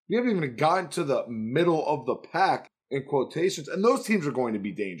Rams, we haven't even gotten to the middle of the pack in quotations. And those teams are going to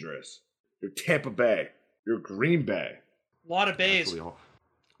be dangerous. Your Tampa Bay, your Green Bay. A lot of bays. A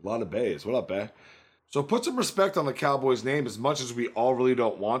lot of bays. What up, Bay? So put some respect on the Cowboys' name. As much as we all really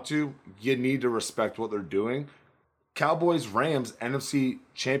don't want to, you need to respect what they're doing. Cowboys-Rams NFC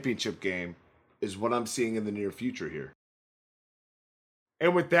Championship game is what I'm seeing in the near future here.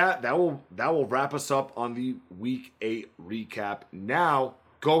 And with that will wrap us up on the Week 8 recap. Now,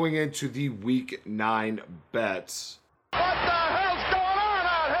 going into the Week 9 bets. What the hell's going on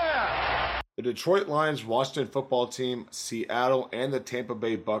out here? The Detroit Lions, Washington football team, Seattle, and the Tampa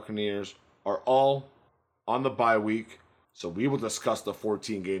Bay Buccaneers are all on the bye week. So we will discuss the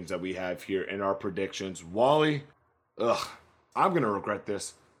 14 games that we have here in our predictions. Wally, I'm going to regret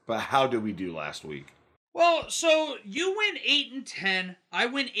this, but how did we do last week? Well, so you win 8-10, I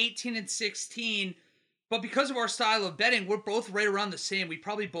win 18-16, but because of our style of betting, we're both right around the same. We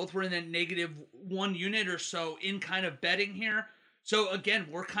probably both were in that -1 unit or so in kind of betting here. So again,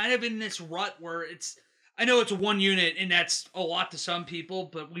 we're kind of in this rut where I know it's 1 unit and that's a lot to some people,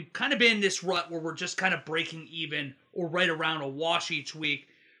 but we've kind of been in this rut where we're just kind of breaking even or right around a wash each week,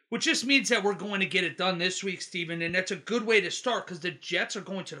 which just means that we're going to get it done this week, Steven, and that's a good way to start because the Jets are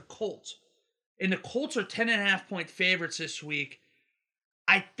going to the Colts. And the Colts are 10.5-point favorites this week.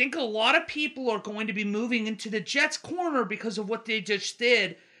 I think a lot of people are going to be moving into the Jets' corner because of what they just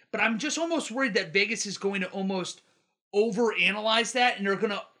did, but I'm just almost worried that Vegas is going to almost overanalyze that, and they're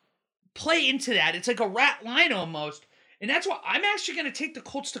going to play into that. It's like a rat line almost. And that's why I'm actually going to take the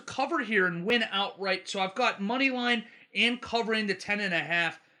Colts to cover here and win outright. So I've got money line and covering the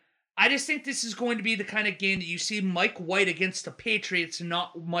 10.5. I just think this is going to be the kind of game that you see Mike White against the Patriots and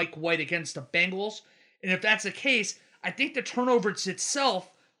not Mike White against the Bengals. And if that's the case, I think the turnovers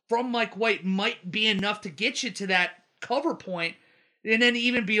itself from Mike White might be enough to get you to that cover point. And then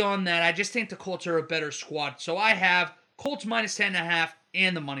even beyond that, I just think the Colts are a better squad. So I have Colts minus 10.5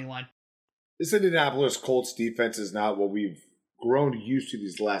 and the money line. This Indianapolis Colts defense is not what we've grown used to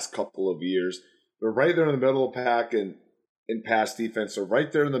these last couple of years. They're right there in the middle of the pack in pass defense. They're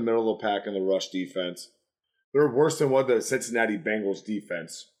right there in the middle of the pack in the rush defense. They're worse than what the Cincinnati Bengals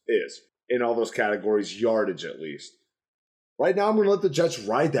defense is in all those categories, yardage at least. Right now, I'm going to let the Jets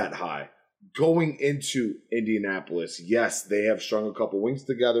ride that high. Going into Indianapolis, yes, they have strung a couple wings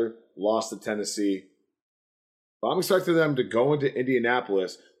together, lost to Tennessee. But I'm expecting them to go into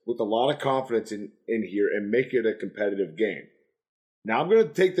Indianapolis with a lot of confidence in here and make it a competitive game. Now I'm going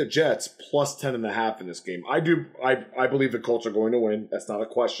to take the Jets plus 10.5 in this game. I believe the Colts are going to win. That's not a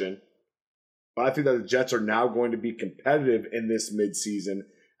question. But I think that the Jets are now going to be competitive in this midseason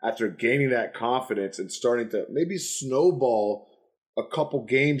after gaining that confidence and starting to maybe snowball a couple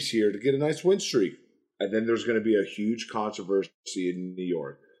games here to get a nice win streak. And then there's going to be a huge controversy in New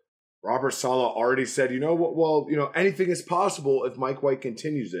York. Robert Saleh already said, anything is possible if Mike White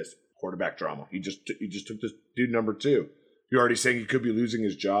continues this. Quarterback drama. He just took this dude number 2. You're already saying he could be losing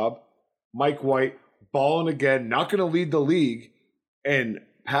his job. Mike White balling again, not going to lead the league in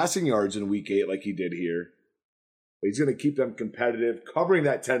passing yards in week 8 like he did here. But he's going to keep them competitive, covering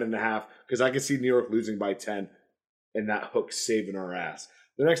that 10.5, because I can see New York losing by 10 and that hook saving our ass.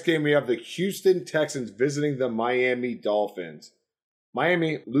 The next game, we have the Houston Texans visiting the Miami Dolphins.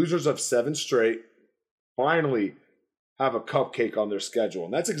 Miami, losers of 7 straight, finally have a cupcake on their schedule.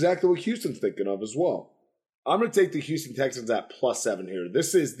 And that's exactly what Houston's thinking of as well. I'm going to take the Houston Texans at +7 here.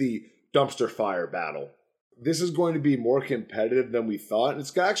 This is the dumpster fire battle. This is going to be more competitive than we thought. And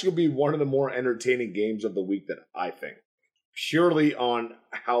it's actually going to be one of the more entertaining games of the week that I think. Purely on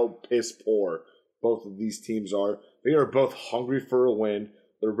how piss poor both of these teams are. They are both hungry for a win.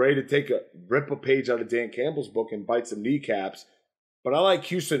 They're ready to rip a page out of Dan Campbell's book and bite some kneecaps. But I like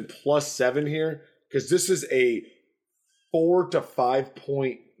Houston +7 here because this is a 4 to 5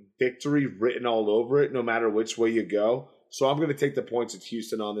 point victory written all over it, no matter which way you go. So I'm going to take the points at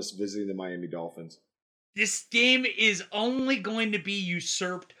Houston on this, visiting the Miami Dolphins. This game is only going to be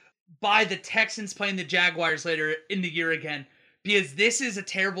usurped by the Texans playing the Jaguars later in the year again, because this is a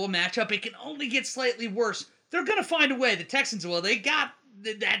terrible matchup. It can only get slightly worse. They're going to find a way. The Texans will. They got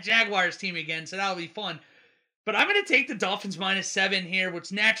that Jaguars team again, so that'll be fun. But I'm going to take the Dolphins -7 here,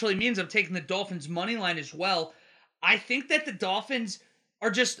 which naturally means I'm taking the Dolphins money line as well. I think that the Dolphins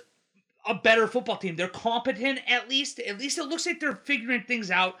are just a better football team. They're competent, at least. At least it looks like they're figuring things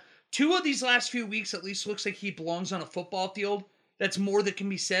out. 2 of these last few weeks at least looks like he belongs on a football field. That's more that can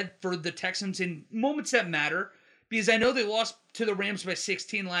be said for the Texans in moments that matter. Because I know they lost to the Rams by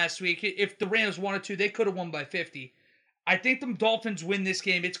 16 last week. If the Rams wanted to, they could have won by 50. I think the Dolphins win this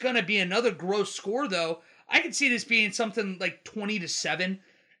game. It's going to be another gross score, though. I could see this being something like 20-7.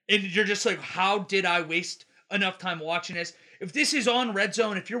 And you're just like, how did I waste enough time watching this? If this is on Red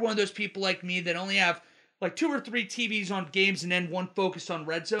Zone, if you're one of those people like me that only have like 2 or 3 TVs on games and then one focused on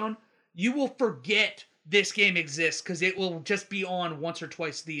Red Zone, you will forget this game exists because it will just be on once or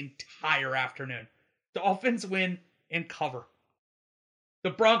twice the entire afternoon. Dolphins win and cover.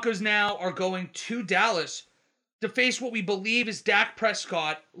 The Broncos now are going to Dallas to face what we believe is Dak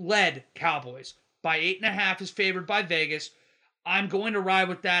Prescott-led Cowboys. By 8.5 is favored by Vegas. I'm going to ride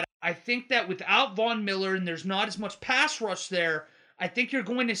with that. I think that without Von Miller and there's not as much pass rush there, I think you're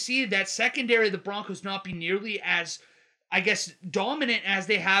going to see that secondary of the Broncos not be nearly as, I guess, dominant as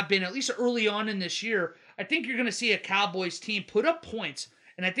they have been, at least early on in this year. I think you're going to see a Cowboys team put up points,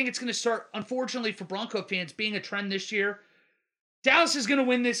 and I think it's going to start, unfortunately for Bronco fans, being a trend this year. Dallas is going to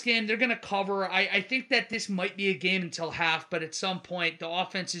win this game. They're going to cover. I think that this might be a game until half, but at some point, the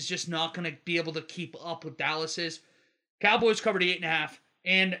offense is just not going to be able to keep up with Dallas's. Cowboys covered 8.5,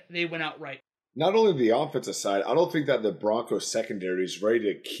 and they went outright. Not only the offensive side, I don't think that the Broncos secondary is ready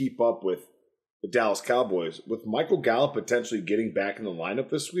to keep up with the Dallas Cowboys. With Michael Gallup potentially getting back in the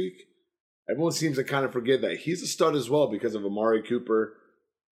lineup this week, everyone seems to kind of forget that he's a stud as well because of Amari Cooper,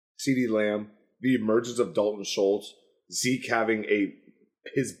 CeeDee Lamb, the emergence of Dalton Schultz, Zeke having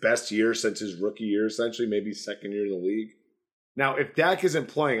his best year since his rookie year, essentially, maybe second year in the league. Now, if Dak isn't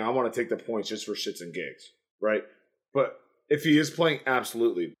playing, I want to take the points just for shits and gigs, right? But if he is playing,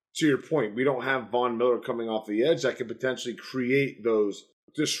 absolutely. To your point, we don't have Von Miller coming off the edge that could potentially create those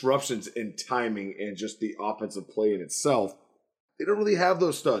disruptions in timing and just the offensive play in itself. They don't really have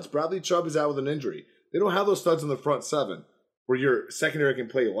those studs. Bradley Chubb is out with an injury. They don't have those studs in the front 7 where your secondary can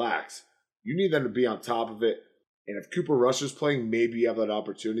play lax. You need them to be on top of it. And if Cooper Rush is playing, maybe you have that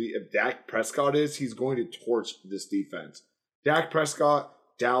opportunity. If Dak Prescott is, he's going to torch this defense. Dak Prescott,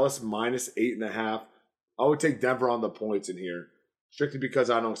 Dallas -8.5. I would take Denver on the points in here, strictly because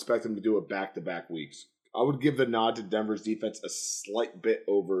I don't expect them to do it back-to-back weeks. I would give the nod to Denver's defense a slight bit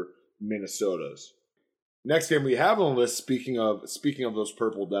over Minnesota's. Next game we have on the list, speaking of those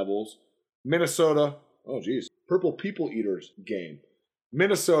Purple Devils, Minnesota, Purple People Eaters game.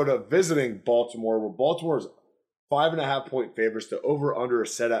 Minnesota visiting Baltimore, where Baltimore's 5.5 point favorites. The over-under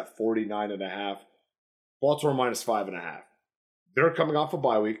is set at 49.5. Baltimore -5.5. They're coming off a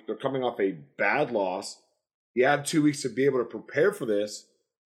bye week. They're coming off a bad loss. You have 2 weeks to be able to prepare for this.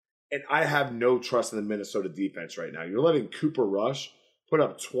 And I have no trust in the Minnesota defense right now. You're letting Cooper Rush put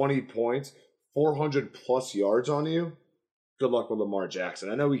up 20 points, 400-plus yards on you. Good luck with Lamar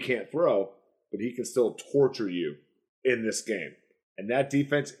Jackson. I know he can't throw, but he can still torture you in this game. And that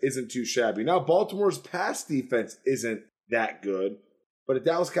defense isn't too shabby. Now, Baltimore's pass defense isn't that good, but a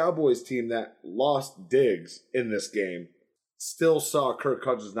Dallas Cowboys team that lost Diggs in this game still saw Kirk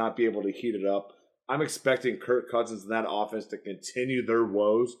Cousins not be able to heat it up. I'm expecting Kirk Cousins and that offense to continue their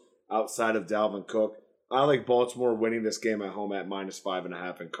woes outside of Dalvin Cook. I like Baltimore winning this game at home at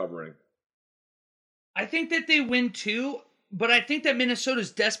 -5.5 and covering. I think that they win too, but I think that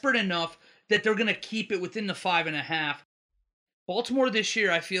Minnesota's desperate enough that they're going to keep it within the 5.5. Baltimore this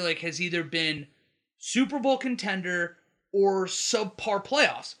year, I feel like, has either been Super Bowl contender or subpar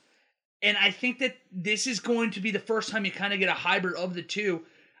playoffs. And I think that this is going to be the first time you kind of get a hybrid of the two.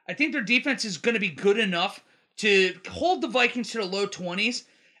 I think their defense is going to be good enough to hold the Vikings to the low 20s.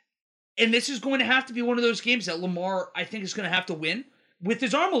 And this is going to have to be one of those games that Lamar, I think, is going to have to win with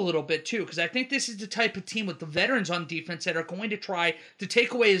his arm a little bit too, because I think this is the type of team with the veterans on defense that are going to try to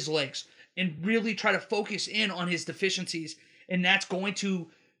take away his legs and really try to focus in on his deficiencies. And that's going to,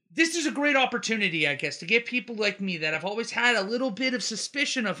 this is a great opportunity, I guess, to get people like me that have always had a little bit of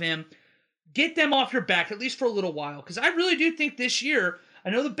suspicion of him, get them off your back, at least for a little while. Because I really do think this year, I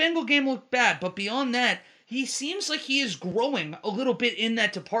know the Bengal game looked bad, but beyond that, he seems like he is growing a little bit in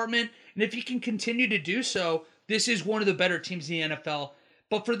that department. And if he can continue to do so, this is one of the better teams in the NFL.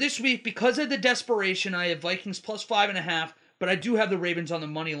 But for this week, because of the desperation, I have Vikings plus 5.5, but I do have the Ravens on the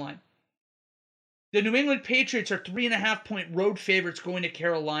money line. The New England Patriots are 3.5-point road favorites going to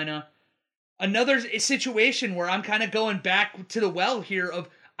Carolina. Another situation where I'm kind of going back to the well here of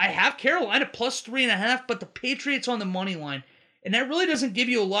I have Carolina plus 3.5, but the Patriots on the money line. And that really doesn't give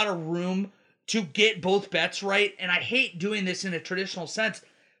you a lot of room to get both bets right. And I hate doing this in a traditional sense.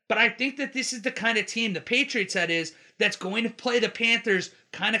 But I think that this is the kind of team, the Patriots that is, that's going to play the Panthers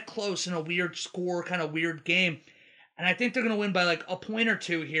kind of close in a weird score, kind of weird game. And I think they're going to win by like a point or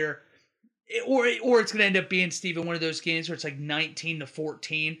two here. Or it's going to end up being, Steven, one of those games where it's like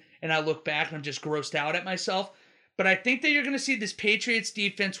 19-14, and I look back and I'm just grossed out at myself. But I think that you're going to see this Patriots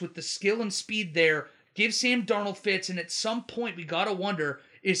defense with the skill and speed there give Sam Darnold fits, and at some point we got to wonder,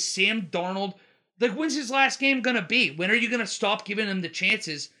 is Sam Darnold, like, when's his last game going to be? When are you going to stop giving him the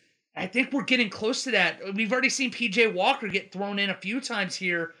chances? I think we're getting close to that. We've already seen P.J. Walker get thrown in a few times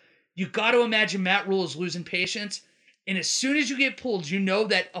here. You got to imagine Matt Rule is losing patience. And as soon as you get pulled, you know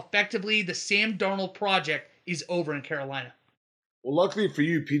that effectively the Sam Darnold project is over in Carolina. Well, luckily for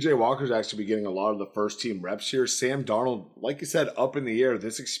you, P.J. Walker's actually getting a lot of the first team reps here. Sam Darnold, like you said, up in the air.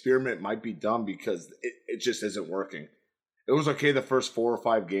 This experiment might be done because it just isn't working. It was okay the first 4 or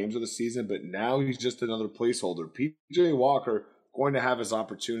 5 games of the season, but now he's just another placeholder. P.J. Walker going to have his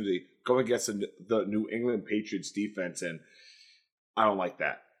opportunity going against the New England Patriots defense, and I don't like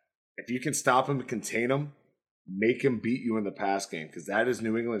that. If you can stop him and contain him, make him beat you in the pass game, because that is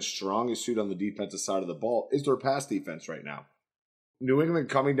New England's strongest suit on the defensive side of the ball, is their pass defense right now. New England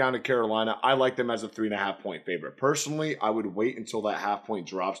coming down to Carolina, I like them as a 3.5-point favorite. Personally, I would wait until that half-point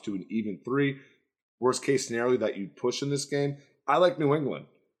drops to an even 3. Worst case scenario that you push in this game, I like New England.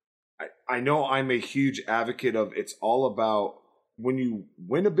 I know I'm a huge advocate of it's all about when you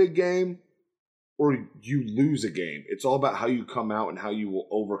win a big game or you lose a game. It's all about how you come out and how you will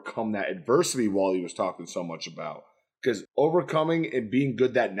overcome that adversity Wally was talking so much about. Because overcoming and being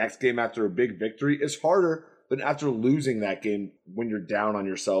good that next game after a big victory is harder than after losing that game when you're down on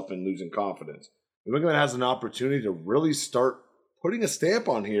yourself and losing confidence. New England has an opportunity to really start putting a stamp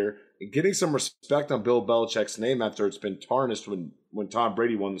on here and getting some respect on Bill Belichick's name after it's been tarnished when Tom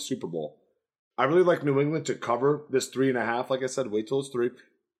Brady won the Super Bowl. I really like New England to cover this 3.5. Like I said, wait till it's 3.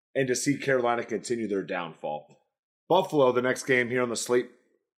 And to see Carolina continue their downfall. Buffalo, the next game here on the slate.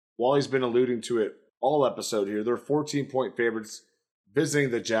 Wally's been alluding to it all episode here. They're 14-point favorites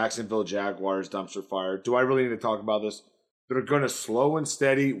visiting the Jacksonville Jaguars dumpster fire. Do I really need to talk about this? They're going to slow and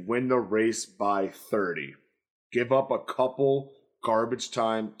steady win the race by 30. Give up a couple garbage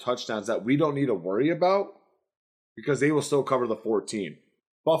time touchdowns that we don't need to worry about because they will still cover the 14.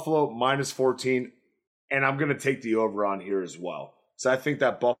 Buffalo minus 14, and I'm going to take the over on here as well. So I think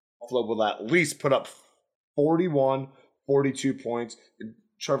that Buffalo will at least put up 41, 42 points. And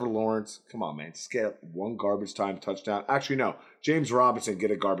Trevor Lawrence, come on, man, just get one garbage time touchdown. Actually, no, James Robinson get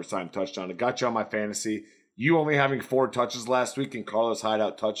a garbage time touchdown. It got you on my fantasy. You only having 4 touches last week and Carlos Hyde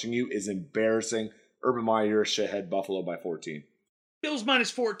out touching you is embarrassing. Urban Meyer, shithead, Buffalo by 14. Bills minus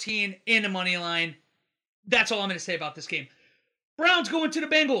 14 in the money line. That's all I'm going to say about this game. Browns going to the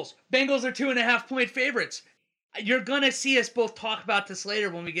Bengals. Bengals are 2.5-point favorites. You're going to see us both talk about this later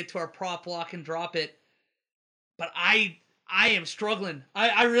when we get to our prop block and drop it. But I am struggling.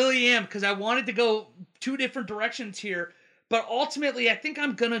 I really am, because I wanted to go 2 different directions here. But ultimately, I think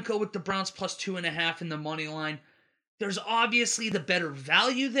I'm going to go with the Browns plus 2.5 in the money line. There's obviously the better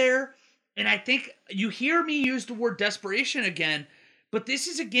value there. And I think you hear me use the word desperation again. But this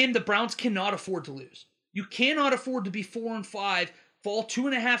is a game the Browns cannot afford to lose. You cannot afford to be 4-5, fall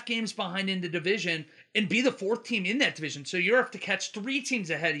 2.5 games behind in the division, and be the 4th team in that division. So you have to catch 3 teams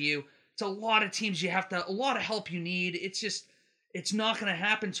ahead of you It's a lot of teams a lot of help you need. It's not going to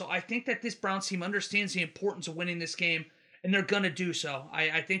happen. So I think that this Browns team understands the importance of winning this game, and they're going to do so.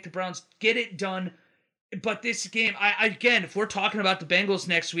 I think the Browns get it done. But this game, again, if we're talking about the Bengals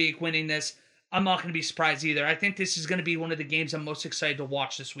next week winning this, I'm not going to be surprised either. I think this is going to be one of the games I'm most excited to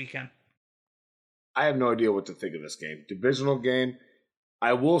watch this weekend. I have no idea what to think of this game. Divisional game.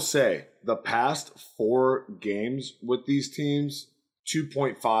 I will say the past 4 games with these teams,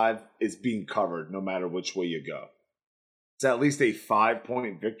 2.5 is being covered no matter which way you go. It's at least a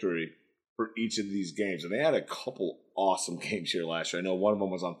 5-point victory for each of these games. And they had a couple awesome games here last year. I know one of them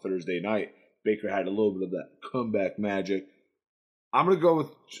was on Thursday night. Baker had a little bit of that comeback magic. I'm going to go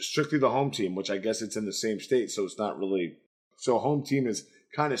with strictly the home team, which I guess it's in the same state, so it's not really. So home team is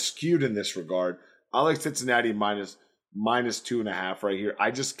kind of skewed in this regard. I like Cincinnati minus 2.5 right here.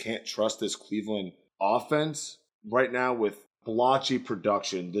 I just can't trust this Cleveland offense right now with blotchy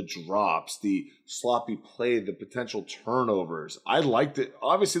production, the drops, the sloppy play, the potential turnovers. I liked it.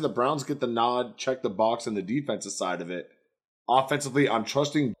 Obviously, the Browns get the nod, check the box on the defensive side of it. Offensively, I'm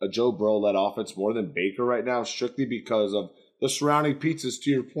trusting a Joe Burrow-led offense more than Baker right now, strictly because of the surrounding pieces, to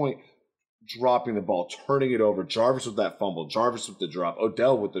your point, dropping the ball, turning it over. Jarvis with that fumble, Jarvis with the drop,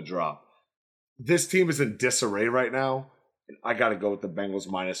 Odell with the drop. This team is in disarray right now, and I got to go with the Bengals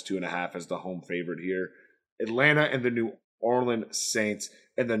minus 2.5 as the home favorite here. Atlanta and the New Orleans Saints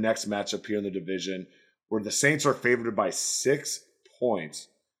in the next matchup here in the division, where the Saints are favored by 6 points.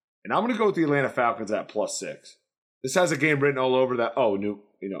 And I'm going to go with the Atlanta Falcons at +6. This has a game written all over that.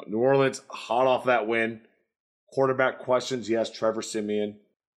 New Orleans hot off that win. Quarterback questions. Yes, Trevor Siemian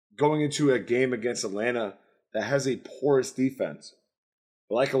going into a game against Atlanta that has a porous defense.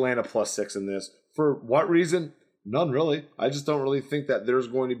 I like Atlanta +6 in this. For what reason? None really. I just don't really think that there's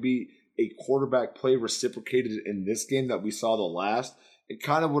going to be a quarterback play reciprocated in this game that we saw the last. And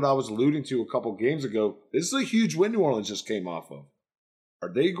kind of what I was alluding to a couple games ago. This is a huge win New Orleans just came off of.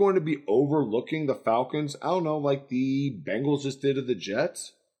 Are they going to be overlooking the Falcons? I don't know, like the Bengals just did to the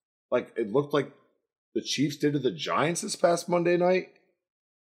Jets? Like it looked like the Chiefs did to the Giants this past Monday night?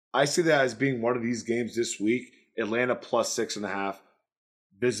 I see that as being one of these games this week. Atlanta +6.5,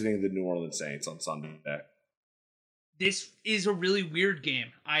 visiting the New Orleans Saints on Sunday. This is a really weird game.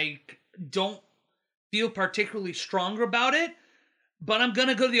 I don't feel particularly stronger about it, but I'm going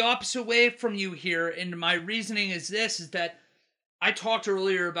to go the opposite way from you here. And my reasoning is that I talked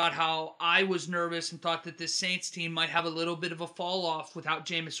earlier about how I was nervous and thought that this Saints team might have a little bit of a fall off without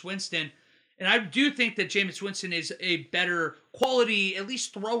Jameis Winston. And I do think that Jameis Winston is a better quality, at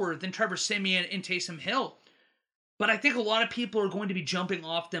least thrower, than Trevor Siemian and Taysom Hill. But I think a lot of people are going to be jumping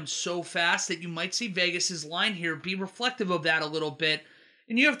off them so fast that you might see Vegas's line here be reflective of that a little bit.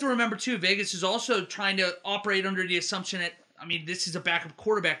 And you have to remember, too, Vegas is also trying to operate under the assumption that, this is a backup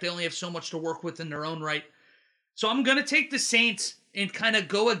quarterback. They only have so much to work with in their own right. So I'm going to take the Saints and kind of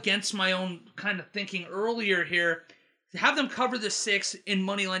go against my own kind of thinking earlier here. Have them cover the 6 in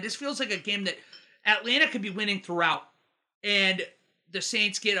money line. This feels like a game that Atlanta could be winning throughout. And the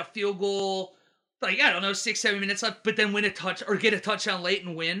Saints get a field goal, 6-7 minutes left, but then win a touch or get a touchdown late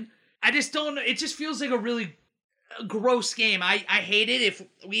and win. I just don't know. It just feels like a really gross game. I hate it. If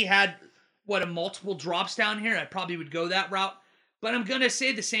we had, a multiple drops down here, I probably would go that route. But I'm going to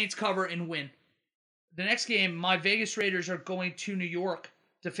say the Saints cover and win. The next game, my Vegas Raiders are going to New York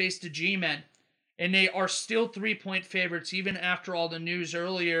to face the G-Men. And they are still 3-point favorites, even after all the news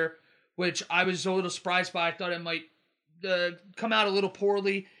earlier, which I was a little surprised by. I thought it might come out a little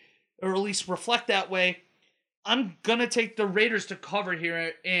poorly, or at least reflect that way. I'm going to take the Raiders to cover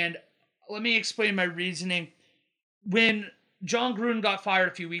here, and let me explain my reasoning. When John Gruden got fired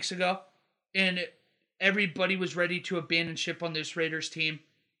a few weeks ago, and everybody was ready to abandon ship on this Raiders team,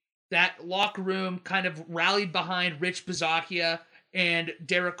 that locker room kind of rallied behind Rich Bisaccia and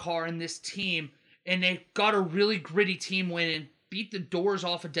Derek Carr and this team, and they got a really gritty team win and beat the doors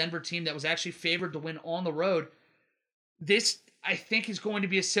off a Denver team that was actually favored to win on the road. This, I think, is going to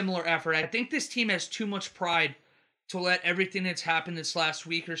be a similar effort. I think this team has too much pride to let everything that's happened this last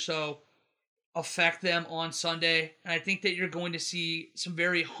week or so affect them on Sunday. And I think that you're going to see some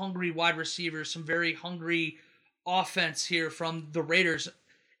very hungry wide receivers, some very hungry offense here from the Raiders,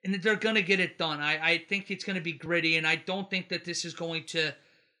 and that they're going to get it done. I think it's going to be gritty, and I don't think that this is going to,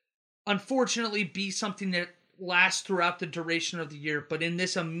 unfortunately, be something that lasts throughout the duration of the year. But in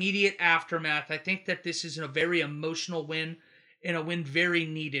this immediate aftermath, I think that this is a very emotional win, and a win very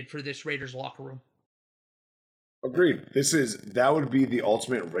needed for this Raiders locker room. Agreed. That would be the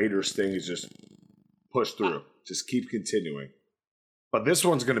ultimate Raiders thing, is just push through. Just keep continuing. But this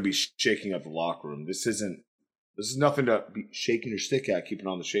one's going to be shaking up the locker room. This isn't This is nothing to be shaking your stick at, keeping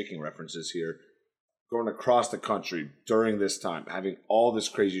on the shaking references here. Going across the country during this time, having all this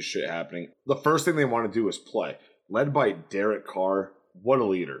crazy shit happening. The first thing they want to do is play. Led by Derek Carr, what a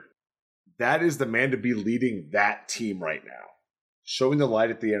leader. That is the man to be leading that team right now. Showing the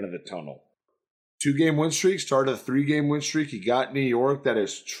light at the end of the tunnel. 2-game win streak, started a 3-game win streak. He got New York that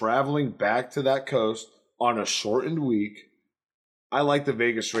is traveling back to that coast on a shortened week. I like the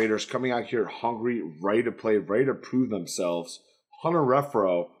Vegas Raiders coming out here hungry, ready to play, ready to prove themselves. Hunter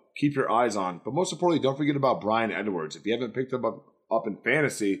Renfrow, keep your eyes on. But most importantly, don't forget about Bryan Edwards. If you haven't picked him up in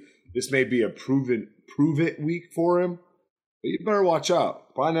fantasy, this may be a prove-it week for him. But you better watch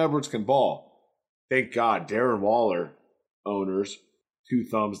out. Bryan Edwards can ball. Thank God, Darren Waller, owners, 2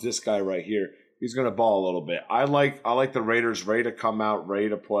 thumbs, this guy right here, he's going to ball a little bit. I like the Raiders ready to come out, ready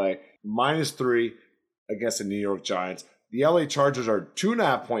to play. -3 against the New York Giants. The LA Chargers are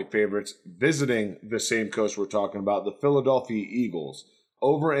 2.5-point favorites visiting the same coast we're talking about, the Philadelphia Eagles.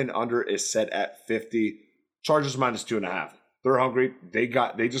 Over and under is set at 50. Chargers -2.5. They're hungry. They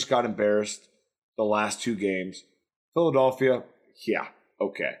just got embarrassed the last 2 games. Philadelphia, yeah,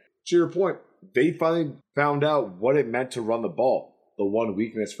 okay. To your point, they finally found out what it meant to run the ball. The one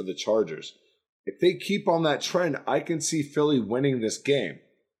weakness for the Chargers. If they keep on that trend, I can see Philly winning this game.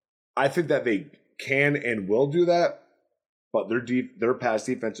 I think that they can and will do that, but their pass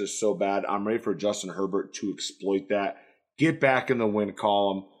defense is so bad. I'm ready for Justin Herbert to exploit that. Get back in the win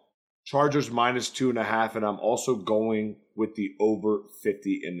column. Chargers -2.5, and I'm also going with the over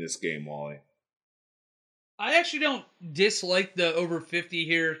 50 in this game, Wally. I actually don't dislike the over 50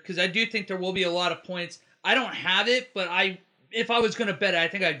 here because I do think there will be a lot of points. I don't have it, but if I was going to bet it, I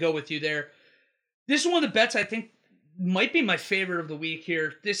think I'd go with you there. This is one of the bets I think might be my favorite of the week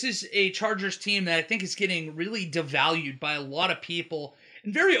here. This is a Chargers team that I think is getting really devalued by a lot of people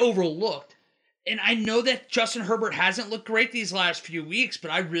and very overlooked. And I know that Justin Herbert hasn't looked great these last few weeks, but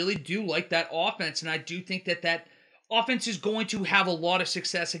I really do like that offense, and I do think that offense is going to have a lot of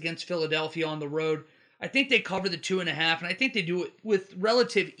success against Philadelphia on the road. I think they cover the 2.5, and I think they do it with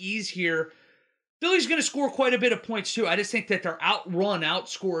relative ease here. Philly's going to score quite a bit of points too. I just think that they're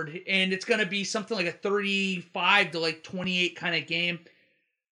outscored, and it's going to be something like a 35 to 28 kind of game. I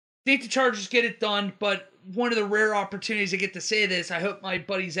think the Chargers get it done, but one of the rare opportunities I get to say this, I hope my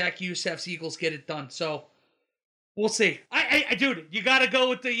buddy Zach Youssef's Eagles get it done. So we'll see. Dude, you got to go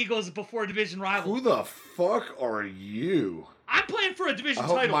with the Eagles before division rival. Who the fuck are you? I'm playing for a division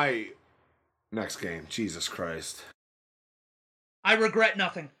title. My next game, Jesus Christ. I regret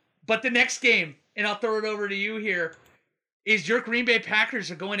nothing. But the next game, and I'll throw it over to you here, is your Green Bay Packers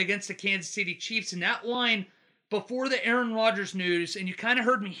are going against the Kansas City Chiefs. And that line, before the Aaron Rodgers news, and you kind of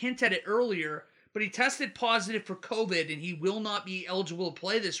heard me hint at it earlier, but he tested positive for COVID, and he will not be eligible to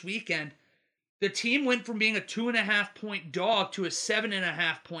play this weekend. The team went from being a 2.5-point dog to a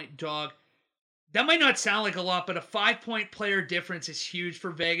 7.5-point dog. That might not sound like a lot, but a 5-point player difference is huge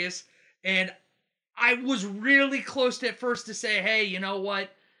for Vegas. And I was really close at first to say, hey, you know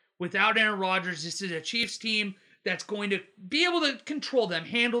what? Without Aaron Rodgers, this is a Chiefs team that's going to be able to control them,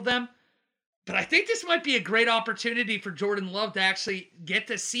 handle them. But I think this might be a great opportunity for Jordan Love to actually get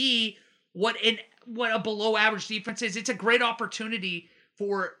to see what a below-average defense is. It's a great opportunity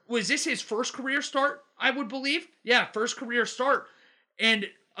for, was this his first career start, I would believe? Yeah, first career start. And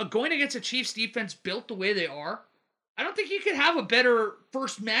going against a Chiefs defense built the way they are, I don't think you could have a better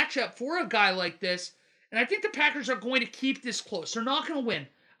first matchup for a guy like this. And I think the Packers are going to keep this close. They're not going to win.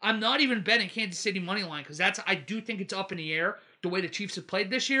 I'm not even betting Kansas City money line because I do think it's up in the air the way the Chiefs have played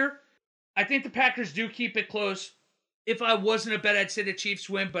this year. I think the Packers do keep it close. If I wasn't a bet, I'd say the Chiefs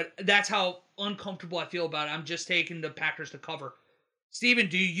win, but that's how uncomfortable I feel about it. I'm just taking the Packers to cover. Steven,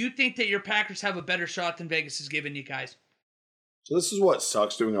 do you think that your Packers have a better shot than Vegas has given you guys? So this is what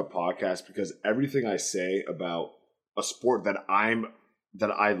sucks doing a podcast, because everything I say about a sport that I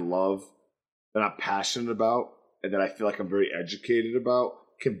love, that I'm passionate about, and that I feel like I'm very educated about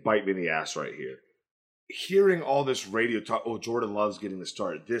can bite me in the ass right here. Hearing all this radio talk, oh, Jordan Love's getting the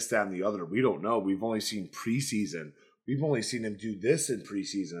start, this, that, and the other. We don't know. We've only seen preseason. We've only seen him do this in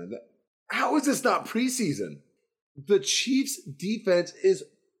preseason. How is this not preseason? The Chiefs' defense is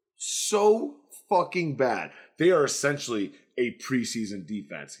so fucking bad. They are essentially a preseason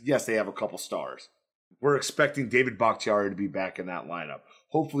defense. Yes, they have a couple stars. We're expecting David Bakhtiari to be back in that lineup.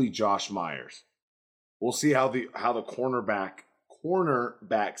 Hopefully Josh Myers. We'll see how the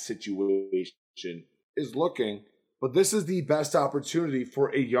cornerback situation is looking, but this is the best opportunity for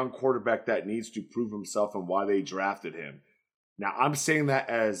a young quarterback that needs to prove himself and why they drafted him. Now, I'm saying that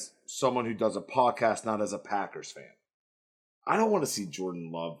as someone who does a podcast, not as a Packers fan. I don't want to see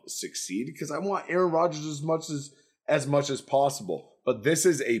Jordan Love succeed because I want Aaron Rodgers as much as possible. But this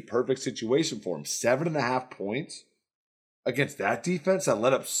is a perfect situation for him. 7.5 points against that defense that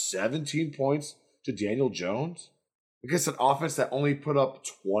led up 17 points to Daniel Jones, against an offense that only put up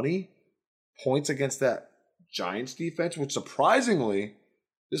 20 points against that Giants defense, which surprisingly,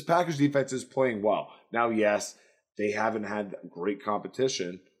 this Packers defense is playing well. Now, yes, they haven't had great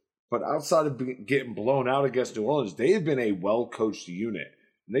competition, but outside of getting blown out against New Orleans, they have been a well-coached unit.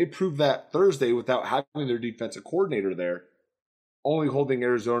 And they proved that Thursday without having their defensive coordinator there, only holding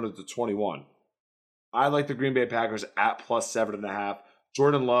Arizona to 21. I like the Green Bay Packers at plus 7.5.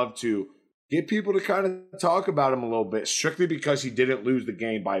 Jordan Love to get people to kind of talk about him a little bit, strictly because he didn't lose the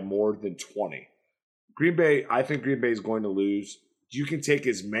game by more than 20. I think Green Bay is going to lose. You can take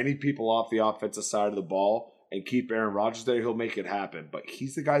as many people off the offensive side of the ball and keep Aaron Rodgers there, he'll make it happen. But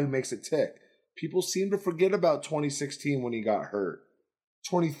he's the guy who makes it tick. People seem to forget about 2016 when he got hurt,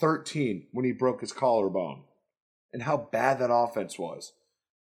 2013 when he broke his collarbone, and how bad that offense was.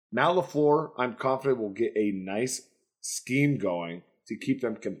 Now LaFleur, I'm confident, will get a nice scheme going to keep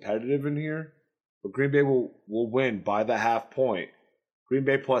them competitive in here. But Green Bay will win by the half point. Green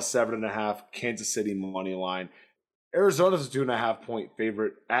Bay plus 7.5, Kansas City money line. Arizona's a 2.5 point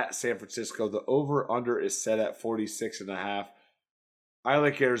favorite at San Francisco. The over-under is set at 46.5. I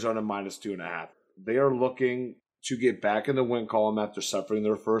like Arizona minus 2.5. They are looking to get back in the win column after suffering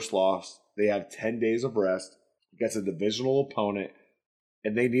their first loss. They have 10 days of rest against a divisional opponent,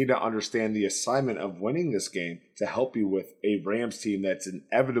 and they need to understand the assignment of winning this game to help you with a Rams team that's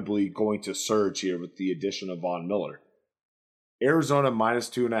inevitably going to surge here with the addition of Von Miller. Arizona minus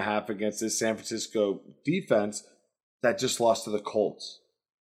 2.5 against this San Francisco defense that just lost to the Colts.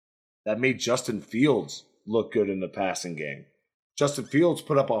 That made Justin Fields look good in the passing game. Justin Fields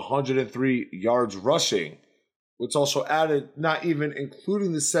put up 103 yards rushing, which also added, not even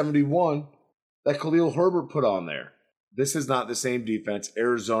including the 71 that Khalil Herbert put on there. This is not the same defense.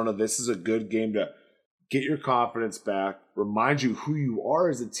 Arizona, this is a good game to get your confidence back, remind you who you are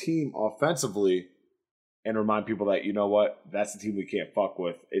as a team offensively, and remind people that, you know what, that's the team we can't fuck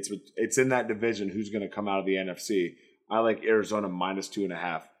with. It's in that division who's going to come out of the NFC. I like Arizona minus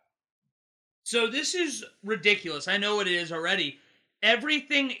 2.5. So this is ridiculous. I know it is already.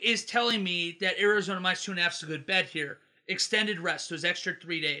 Everything is telling me that Arizona minus 2.5 is a good bet here. Extended rest, those extra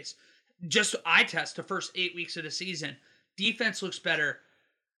 3 days. Just eye test the first 8 weeks of the season. Defense looks better.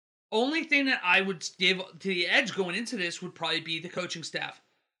 Only thing that I would give to the edge going into this would probably be the coaching staff.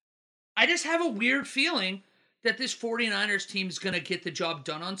 I just have a weird feeling that this 49ers team is going to get the job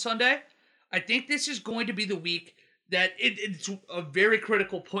done on Sunday. I think this is going to be the week that it's a very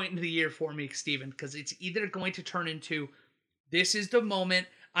critical point in the year for me, Steven, because it's either going to turn into this is the moment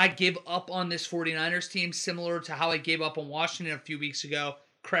I give up on this 49ers team, similar to how I gave up on Washington a few weeks ago.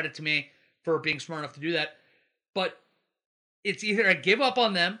 Credit to me for being smart enough to do that. But it's either I give up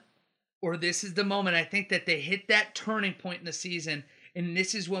on them or this is the moment I think that they hit that turning point in the season. And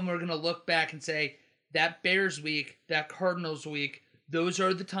this is when we're going to look back and say, that Bears week, that Cardinals week, those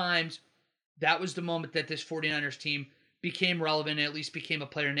are the times. That was the moment that this 49ers team became relevant and at least became a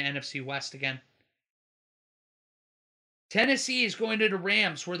player in the NFC West again. Tennessee is going to the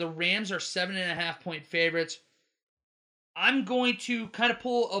Rams, where the Rams are 7.5 point favorites. I'm going to kind of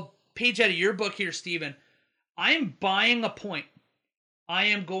pull a page out of your book here, Steven. I am buying a point. I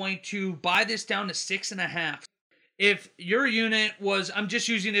am going to buy this down to 6.5. If your unit was, I'm just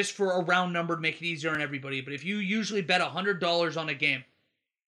using this for a round number to make it easier on everybody, but if you usually bet $100 on a game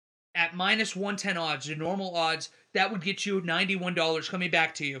at minus 110 odds, the normal odds, that would get you $91 coming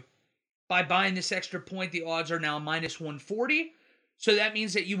back to you. By buying this extra point, the odds are now minus 140. So that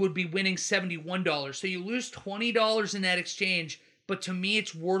means that you would be winning $71. So you lose $20 in that exchange, but to me,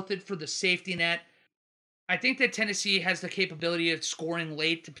 it's worth it for the safety net. I think that Tennessee has the capability of scoring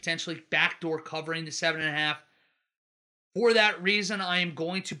late to potentially backdoor covering the 7.5. For that reason, I am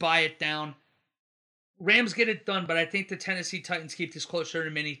going to buy it down. Rams get it done, but I think the Tennessee Titans keep this closer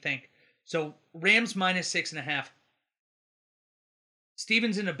than many think. So Rams minus 6.5.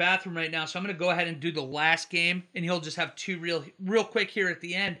 Steven's in the bathroom right now, so I'm going to go ahead and do the last game, and he'll just have two real quick here at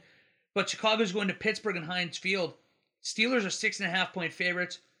the end. But Chicago's going to Pittsburgh and Heinz Field. Steelers are 6.5 point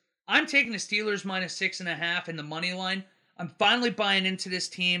favorites. I'm taking the Steelers minus 6.5 in the money line. I'm finally buying into this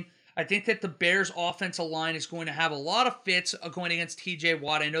team. I think that the Bears' offensive line is going to have a lot of fits going against TJ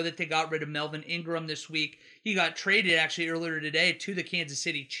Watt. I know that they got rid of Melvin Ingram this week. He got traded actually earlier today to the Kansas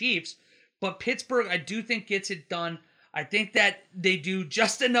City Chiefs. But Pittsburgh, I do think, gets it done. I think that they do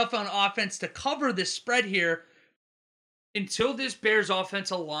just enough on offense to cover this spread here. Until this Bears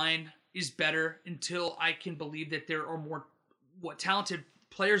offensive line is better, until I can believe that there are more talented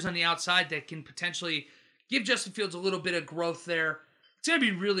players on the outside that can potentially give Justin Fields a little bit of growth there. It's going to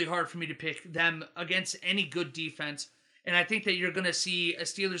be really hard for me to pick them against any good defense. And I think that you're going to see a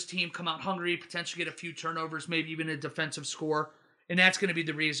Steelers team come out hungry, potentially get a few turnovers, maybe even a defensive score. And that's going to be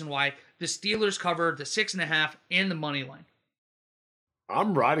the reason why the Steelers cover the 6.5 and the money line.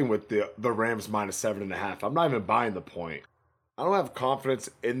 I'm riding with the Rams -7.5. I'm not even buying the point. I don't have confidence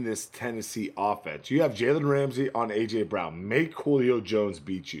in this Tennessee offense. You have Jalen Ramsey on A.J. Brown. Make Julio Jones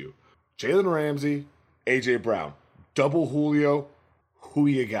beat you. Jalen Ramsey, A.J. Brown. Double Julio. Who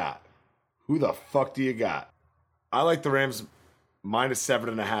you got? Who the fuck do you got? I like the Rams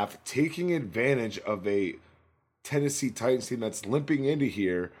 -7.5, taking advantage of a Tennessee Titans team that's limping into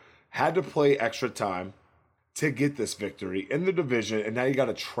here, had to play extra time to get this victory in the division, and now you got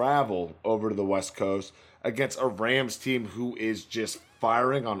to travel over to the West Coast against a Rams team who is just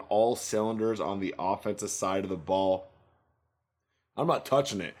firing on all cylinders on the offensive side of the ball. I'm not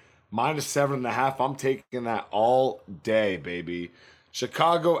touching it. -7.5, I'm taking that all day, baby.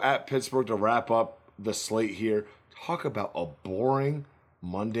 Chicago at Pittsburgh to wrap up the slate here. Talk about a boring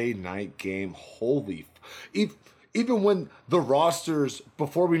Monday night game. Holy. Even when the rosters,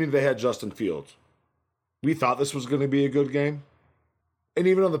 before we knew they had Justin Fields, we thought this was going to be a good game. And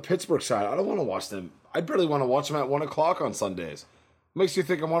even on the Pittsburgh side, I don't want to watch them. I barely want to watch them at 1 o'clock on Sundays. Makes you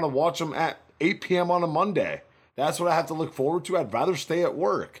think I want to watch them at 8 p.m. on a Monday. That's what I have to look forward to. I'd rather stay at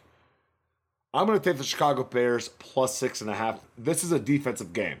work. I'm going to take the Chicago Bears +6.5. This is a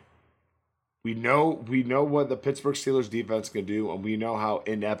defensive game. We know what the Pittsburgh Steelers defense can do, and we know how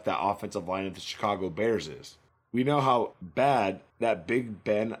inept that offensive line of the Chicago Bears is. We know how bad that Big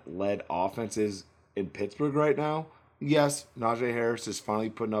Ben-led offense is in Pittsburgh right now. Yes, Najee Harris is finally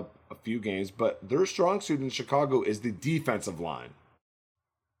putting up a few games, but their strong suit in Chicago is the defensive line.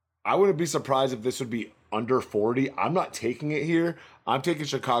 I wouldn't be surprised if this would be under 40. I'm not taking it here. I'm taking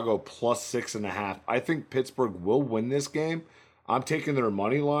Chicago +6.5. I think Pittsburgh will win this game. I'm taking their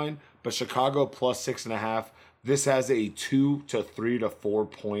money line, but Chicago +6.5. This has a 2 to 3 to 4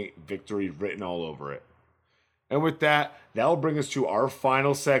 point victory written all over it. And with that, that'll bring us to our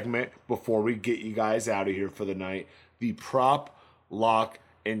final segment before we get you guys out of here for the night. The prop, lock,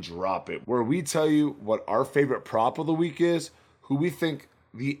 and drop it, where we tell you what our favorite prop of the week is, who we think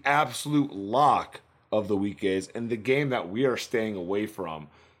the absolute lock of the week is, and the game that we are staying away from.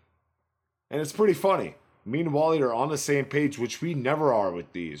 And it's pretty funny. Me and Wally are on the same page, which we never are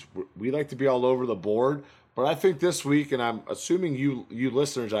with these. We like to be all over the board, but I think this week, and I'm assuming you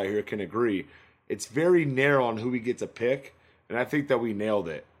listeners out here can agree, it's very narrow on who we get to pick, and I think that we nailed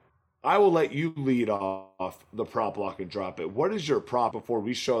it. I will let you lead off the prop, lock, and drop it. What is your prop before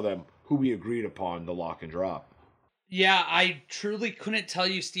we show them who we agreed upon the lock and drop? Yeah, I truly couldn't tell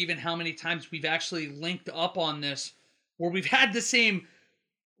you, Steven, how many times we've actually linked up on this, where we've had the same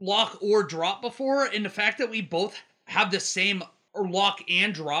lock or drop before, and the fact that we both have the same lock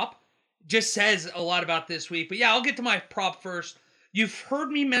and drop just says a lot about this week. But yeah, I'll get to my prop first. You've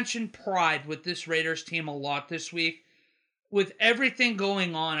heard me mention pride with this Raiders team a lot this week. With everything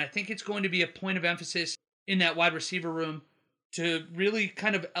going on, I think it's going to be a point of emphasis in that wide receiver room to really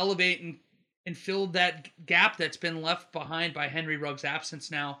kind of elevate and fill that gap that's been left behind by Henry Ruggs'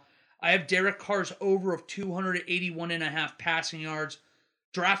 absence now. I have Derek Carr's over of 281.5 passing yards.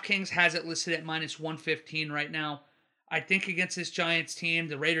 DraftKings has it listed at -115 right now. I think against this Giants team,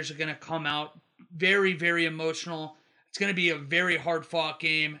 the Raiders are going to come out very, very emotional. It's going to be a very hard-fought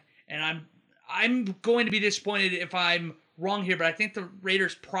game, and I'm going to be disappointed if I'm wrong here, but I think the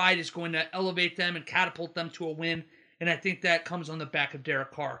Raiders' pride is going to elevate them and catapult them to a win, and I think that comes on the back of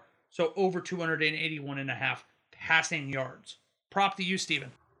Derek Carr. So over 281.5 passing yards. Prop to you,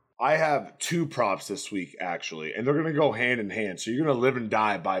 Steven. I have two props this week, actually, and they're going to go hand in hand. So you're going to live and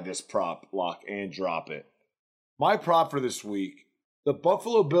die by this prop, lock, and drop it. My prop for this week, the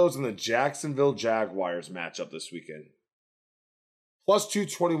Buffalo Bills and the Jacksonville Jaguars matchup this weekend.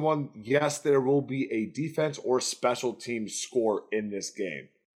 +221, yes, there will be a defense or special team score in this game.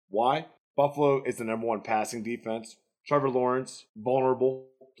 Why? Buffalo is the number one passing defense. Trevor Lawrence, vulnerable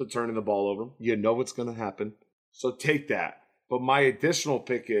to turning the ball over. You know what's going to happen. So take that. But my additional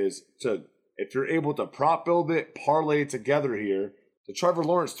pick is to, if you're able to prop build it, parlay it together here, to Trevor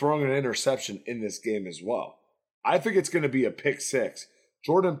Lawrence throwing an interception in this game as well. I think it's going to be a pick six.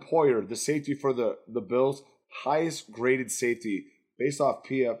 Jordan Poyer, the safety for the Bills, highest graded safety based off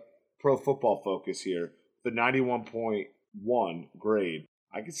PF Pro Football Focus here, the 91.1 grade.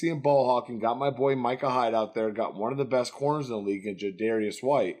 I can see him ball hawking. Got my boy Micah Hyde out there. Got one of the best corners in the league in Jadarius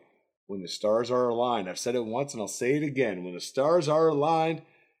White. When the stars are aligned, I've said it once and I'll say it again. When the stars are aligned,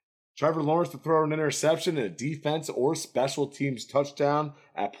 Trevor Lawrence to throw an interception and a defense or special teams touchdown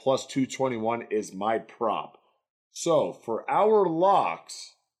at plus 221 is my prop. So for our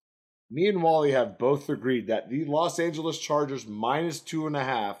locks, me and Wally have both agreed that the Los Angeles Chargers minus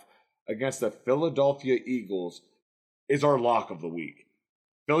 2.5 against the Philadelphia Eagles is our lock of the week.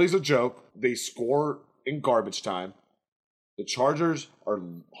 Philly's a joke. They score in garbage time. The Chargers are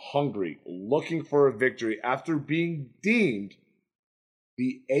hungry, looking for a victory after being deemed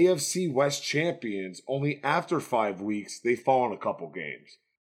the AFC West champions only after 5 weeks. They've fallen a couple games.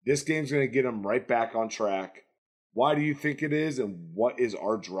 This game's going to get them right back on track. Why do you think it is, and what is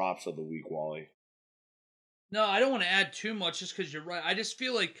our drops of the week, Wally? No, I don't want to add too much just because you're right. I just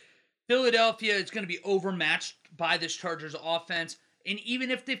feel like Philadelphia is going to be overmatched by this Chargers offense. And even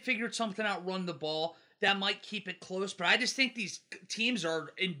if they figured something out, run the ball, that might keep it close. But I just think these teams are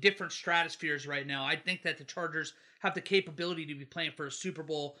in different stratospheres right now. I think that the Chargers have the capability to be playing for a Super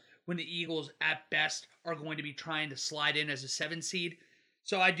Bowl when the Eagles, at best, are going to be trying to slide in as a 7 seed.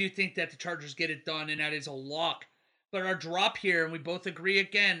 So I do think that the Chargers get it done, and that is a lock. But our drop here, and we both agree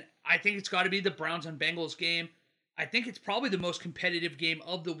again, I think it's got to be the Browns and Bengals game. I think it's probably the most competitive game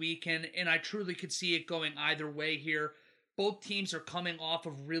of the weekend, and I truly could see it going either way here. Both teams are coming off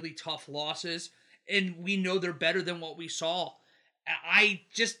of really tough losses, and we know they're better than what we saw. I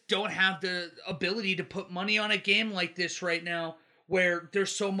just don't have the ability to put money on a game like this right now, where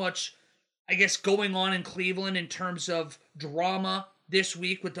there's so much, I guess, going on in Cleveland in terms of drama this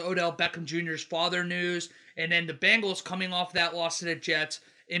week with the Odell Beckham Jr.'s father news, and then the Bengals coming off that loss to the Jets.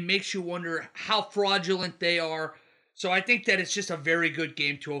 It makes you wonder how fraudulent they are. So I think that it's just a very good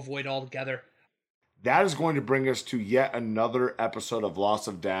game to avoid altogether. That is going to bring us to yet another episode of Loss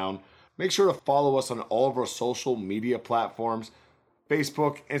of Down. Make sure to follow us on all of our social media platforms,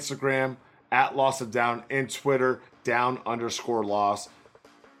 Facebook, Instagram, at Loss of Down, and Twitter, _Loss.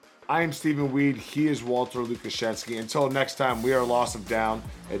 I am Stephen Weed. He is Walter Lukashensky. Until next time, we are Loss of Down,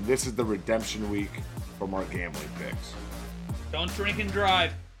 and this is the redemption week from our gambling picks. Don't drink and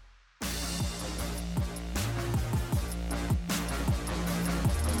drive.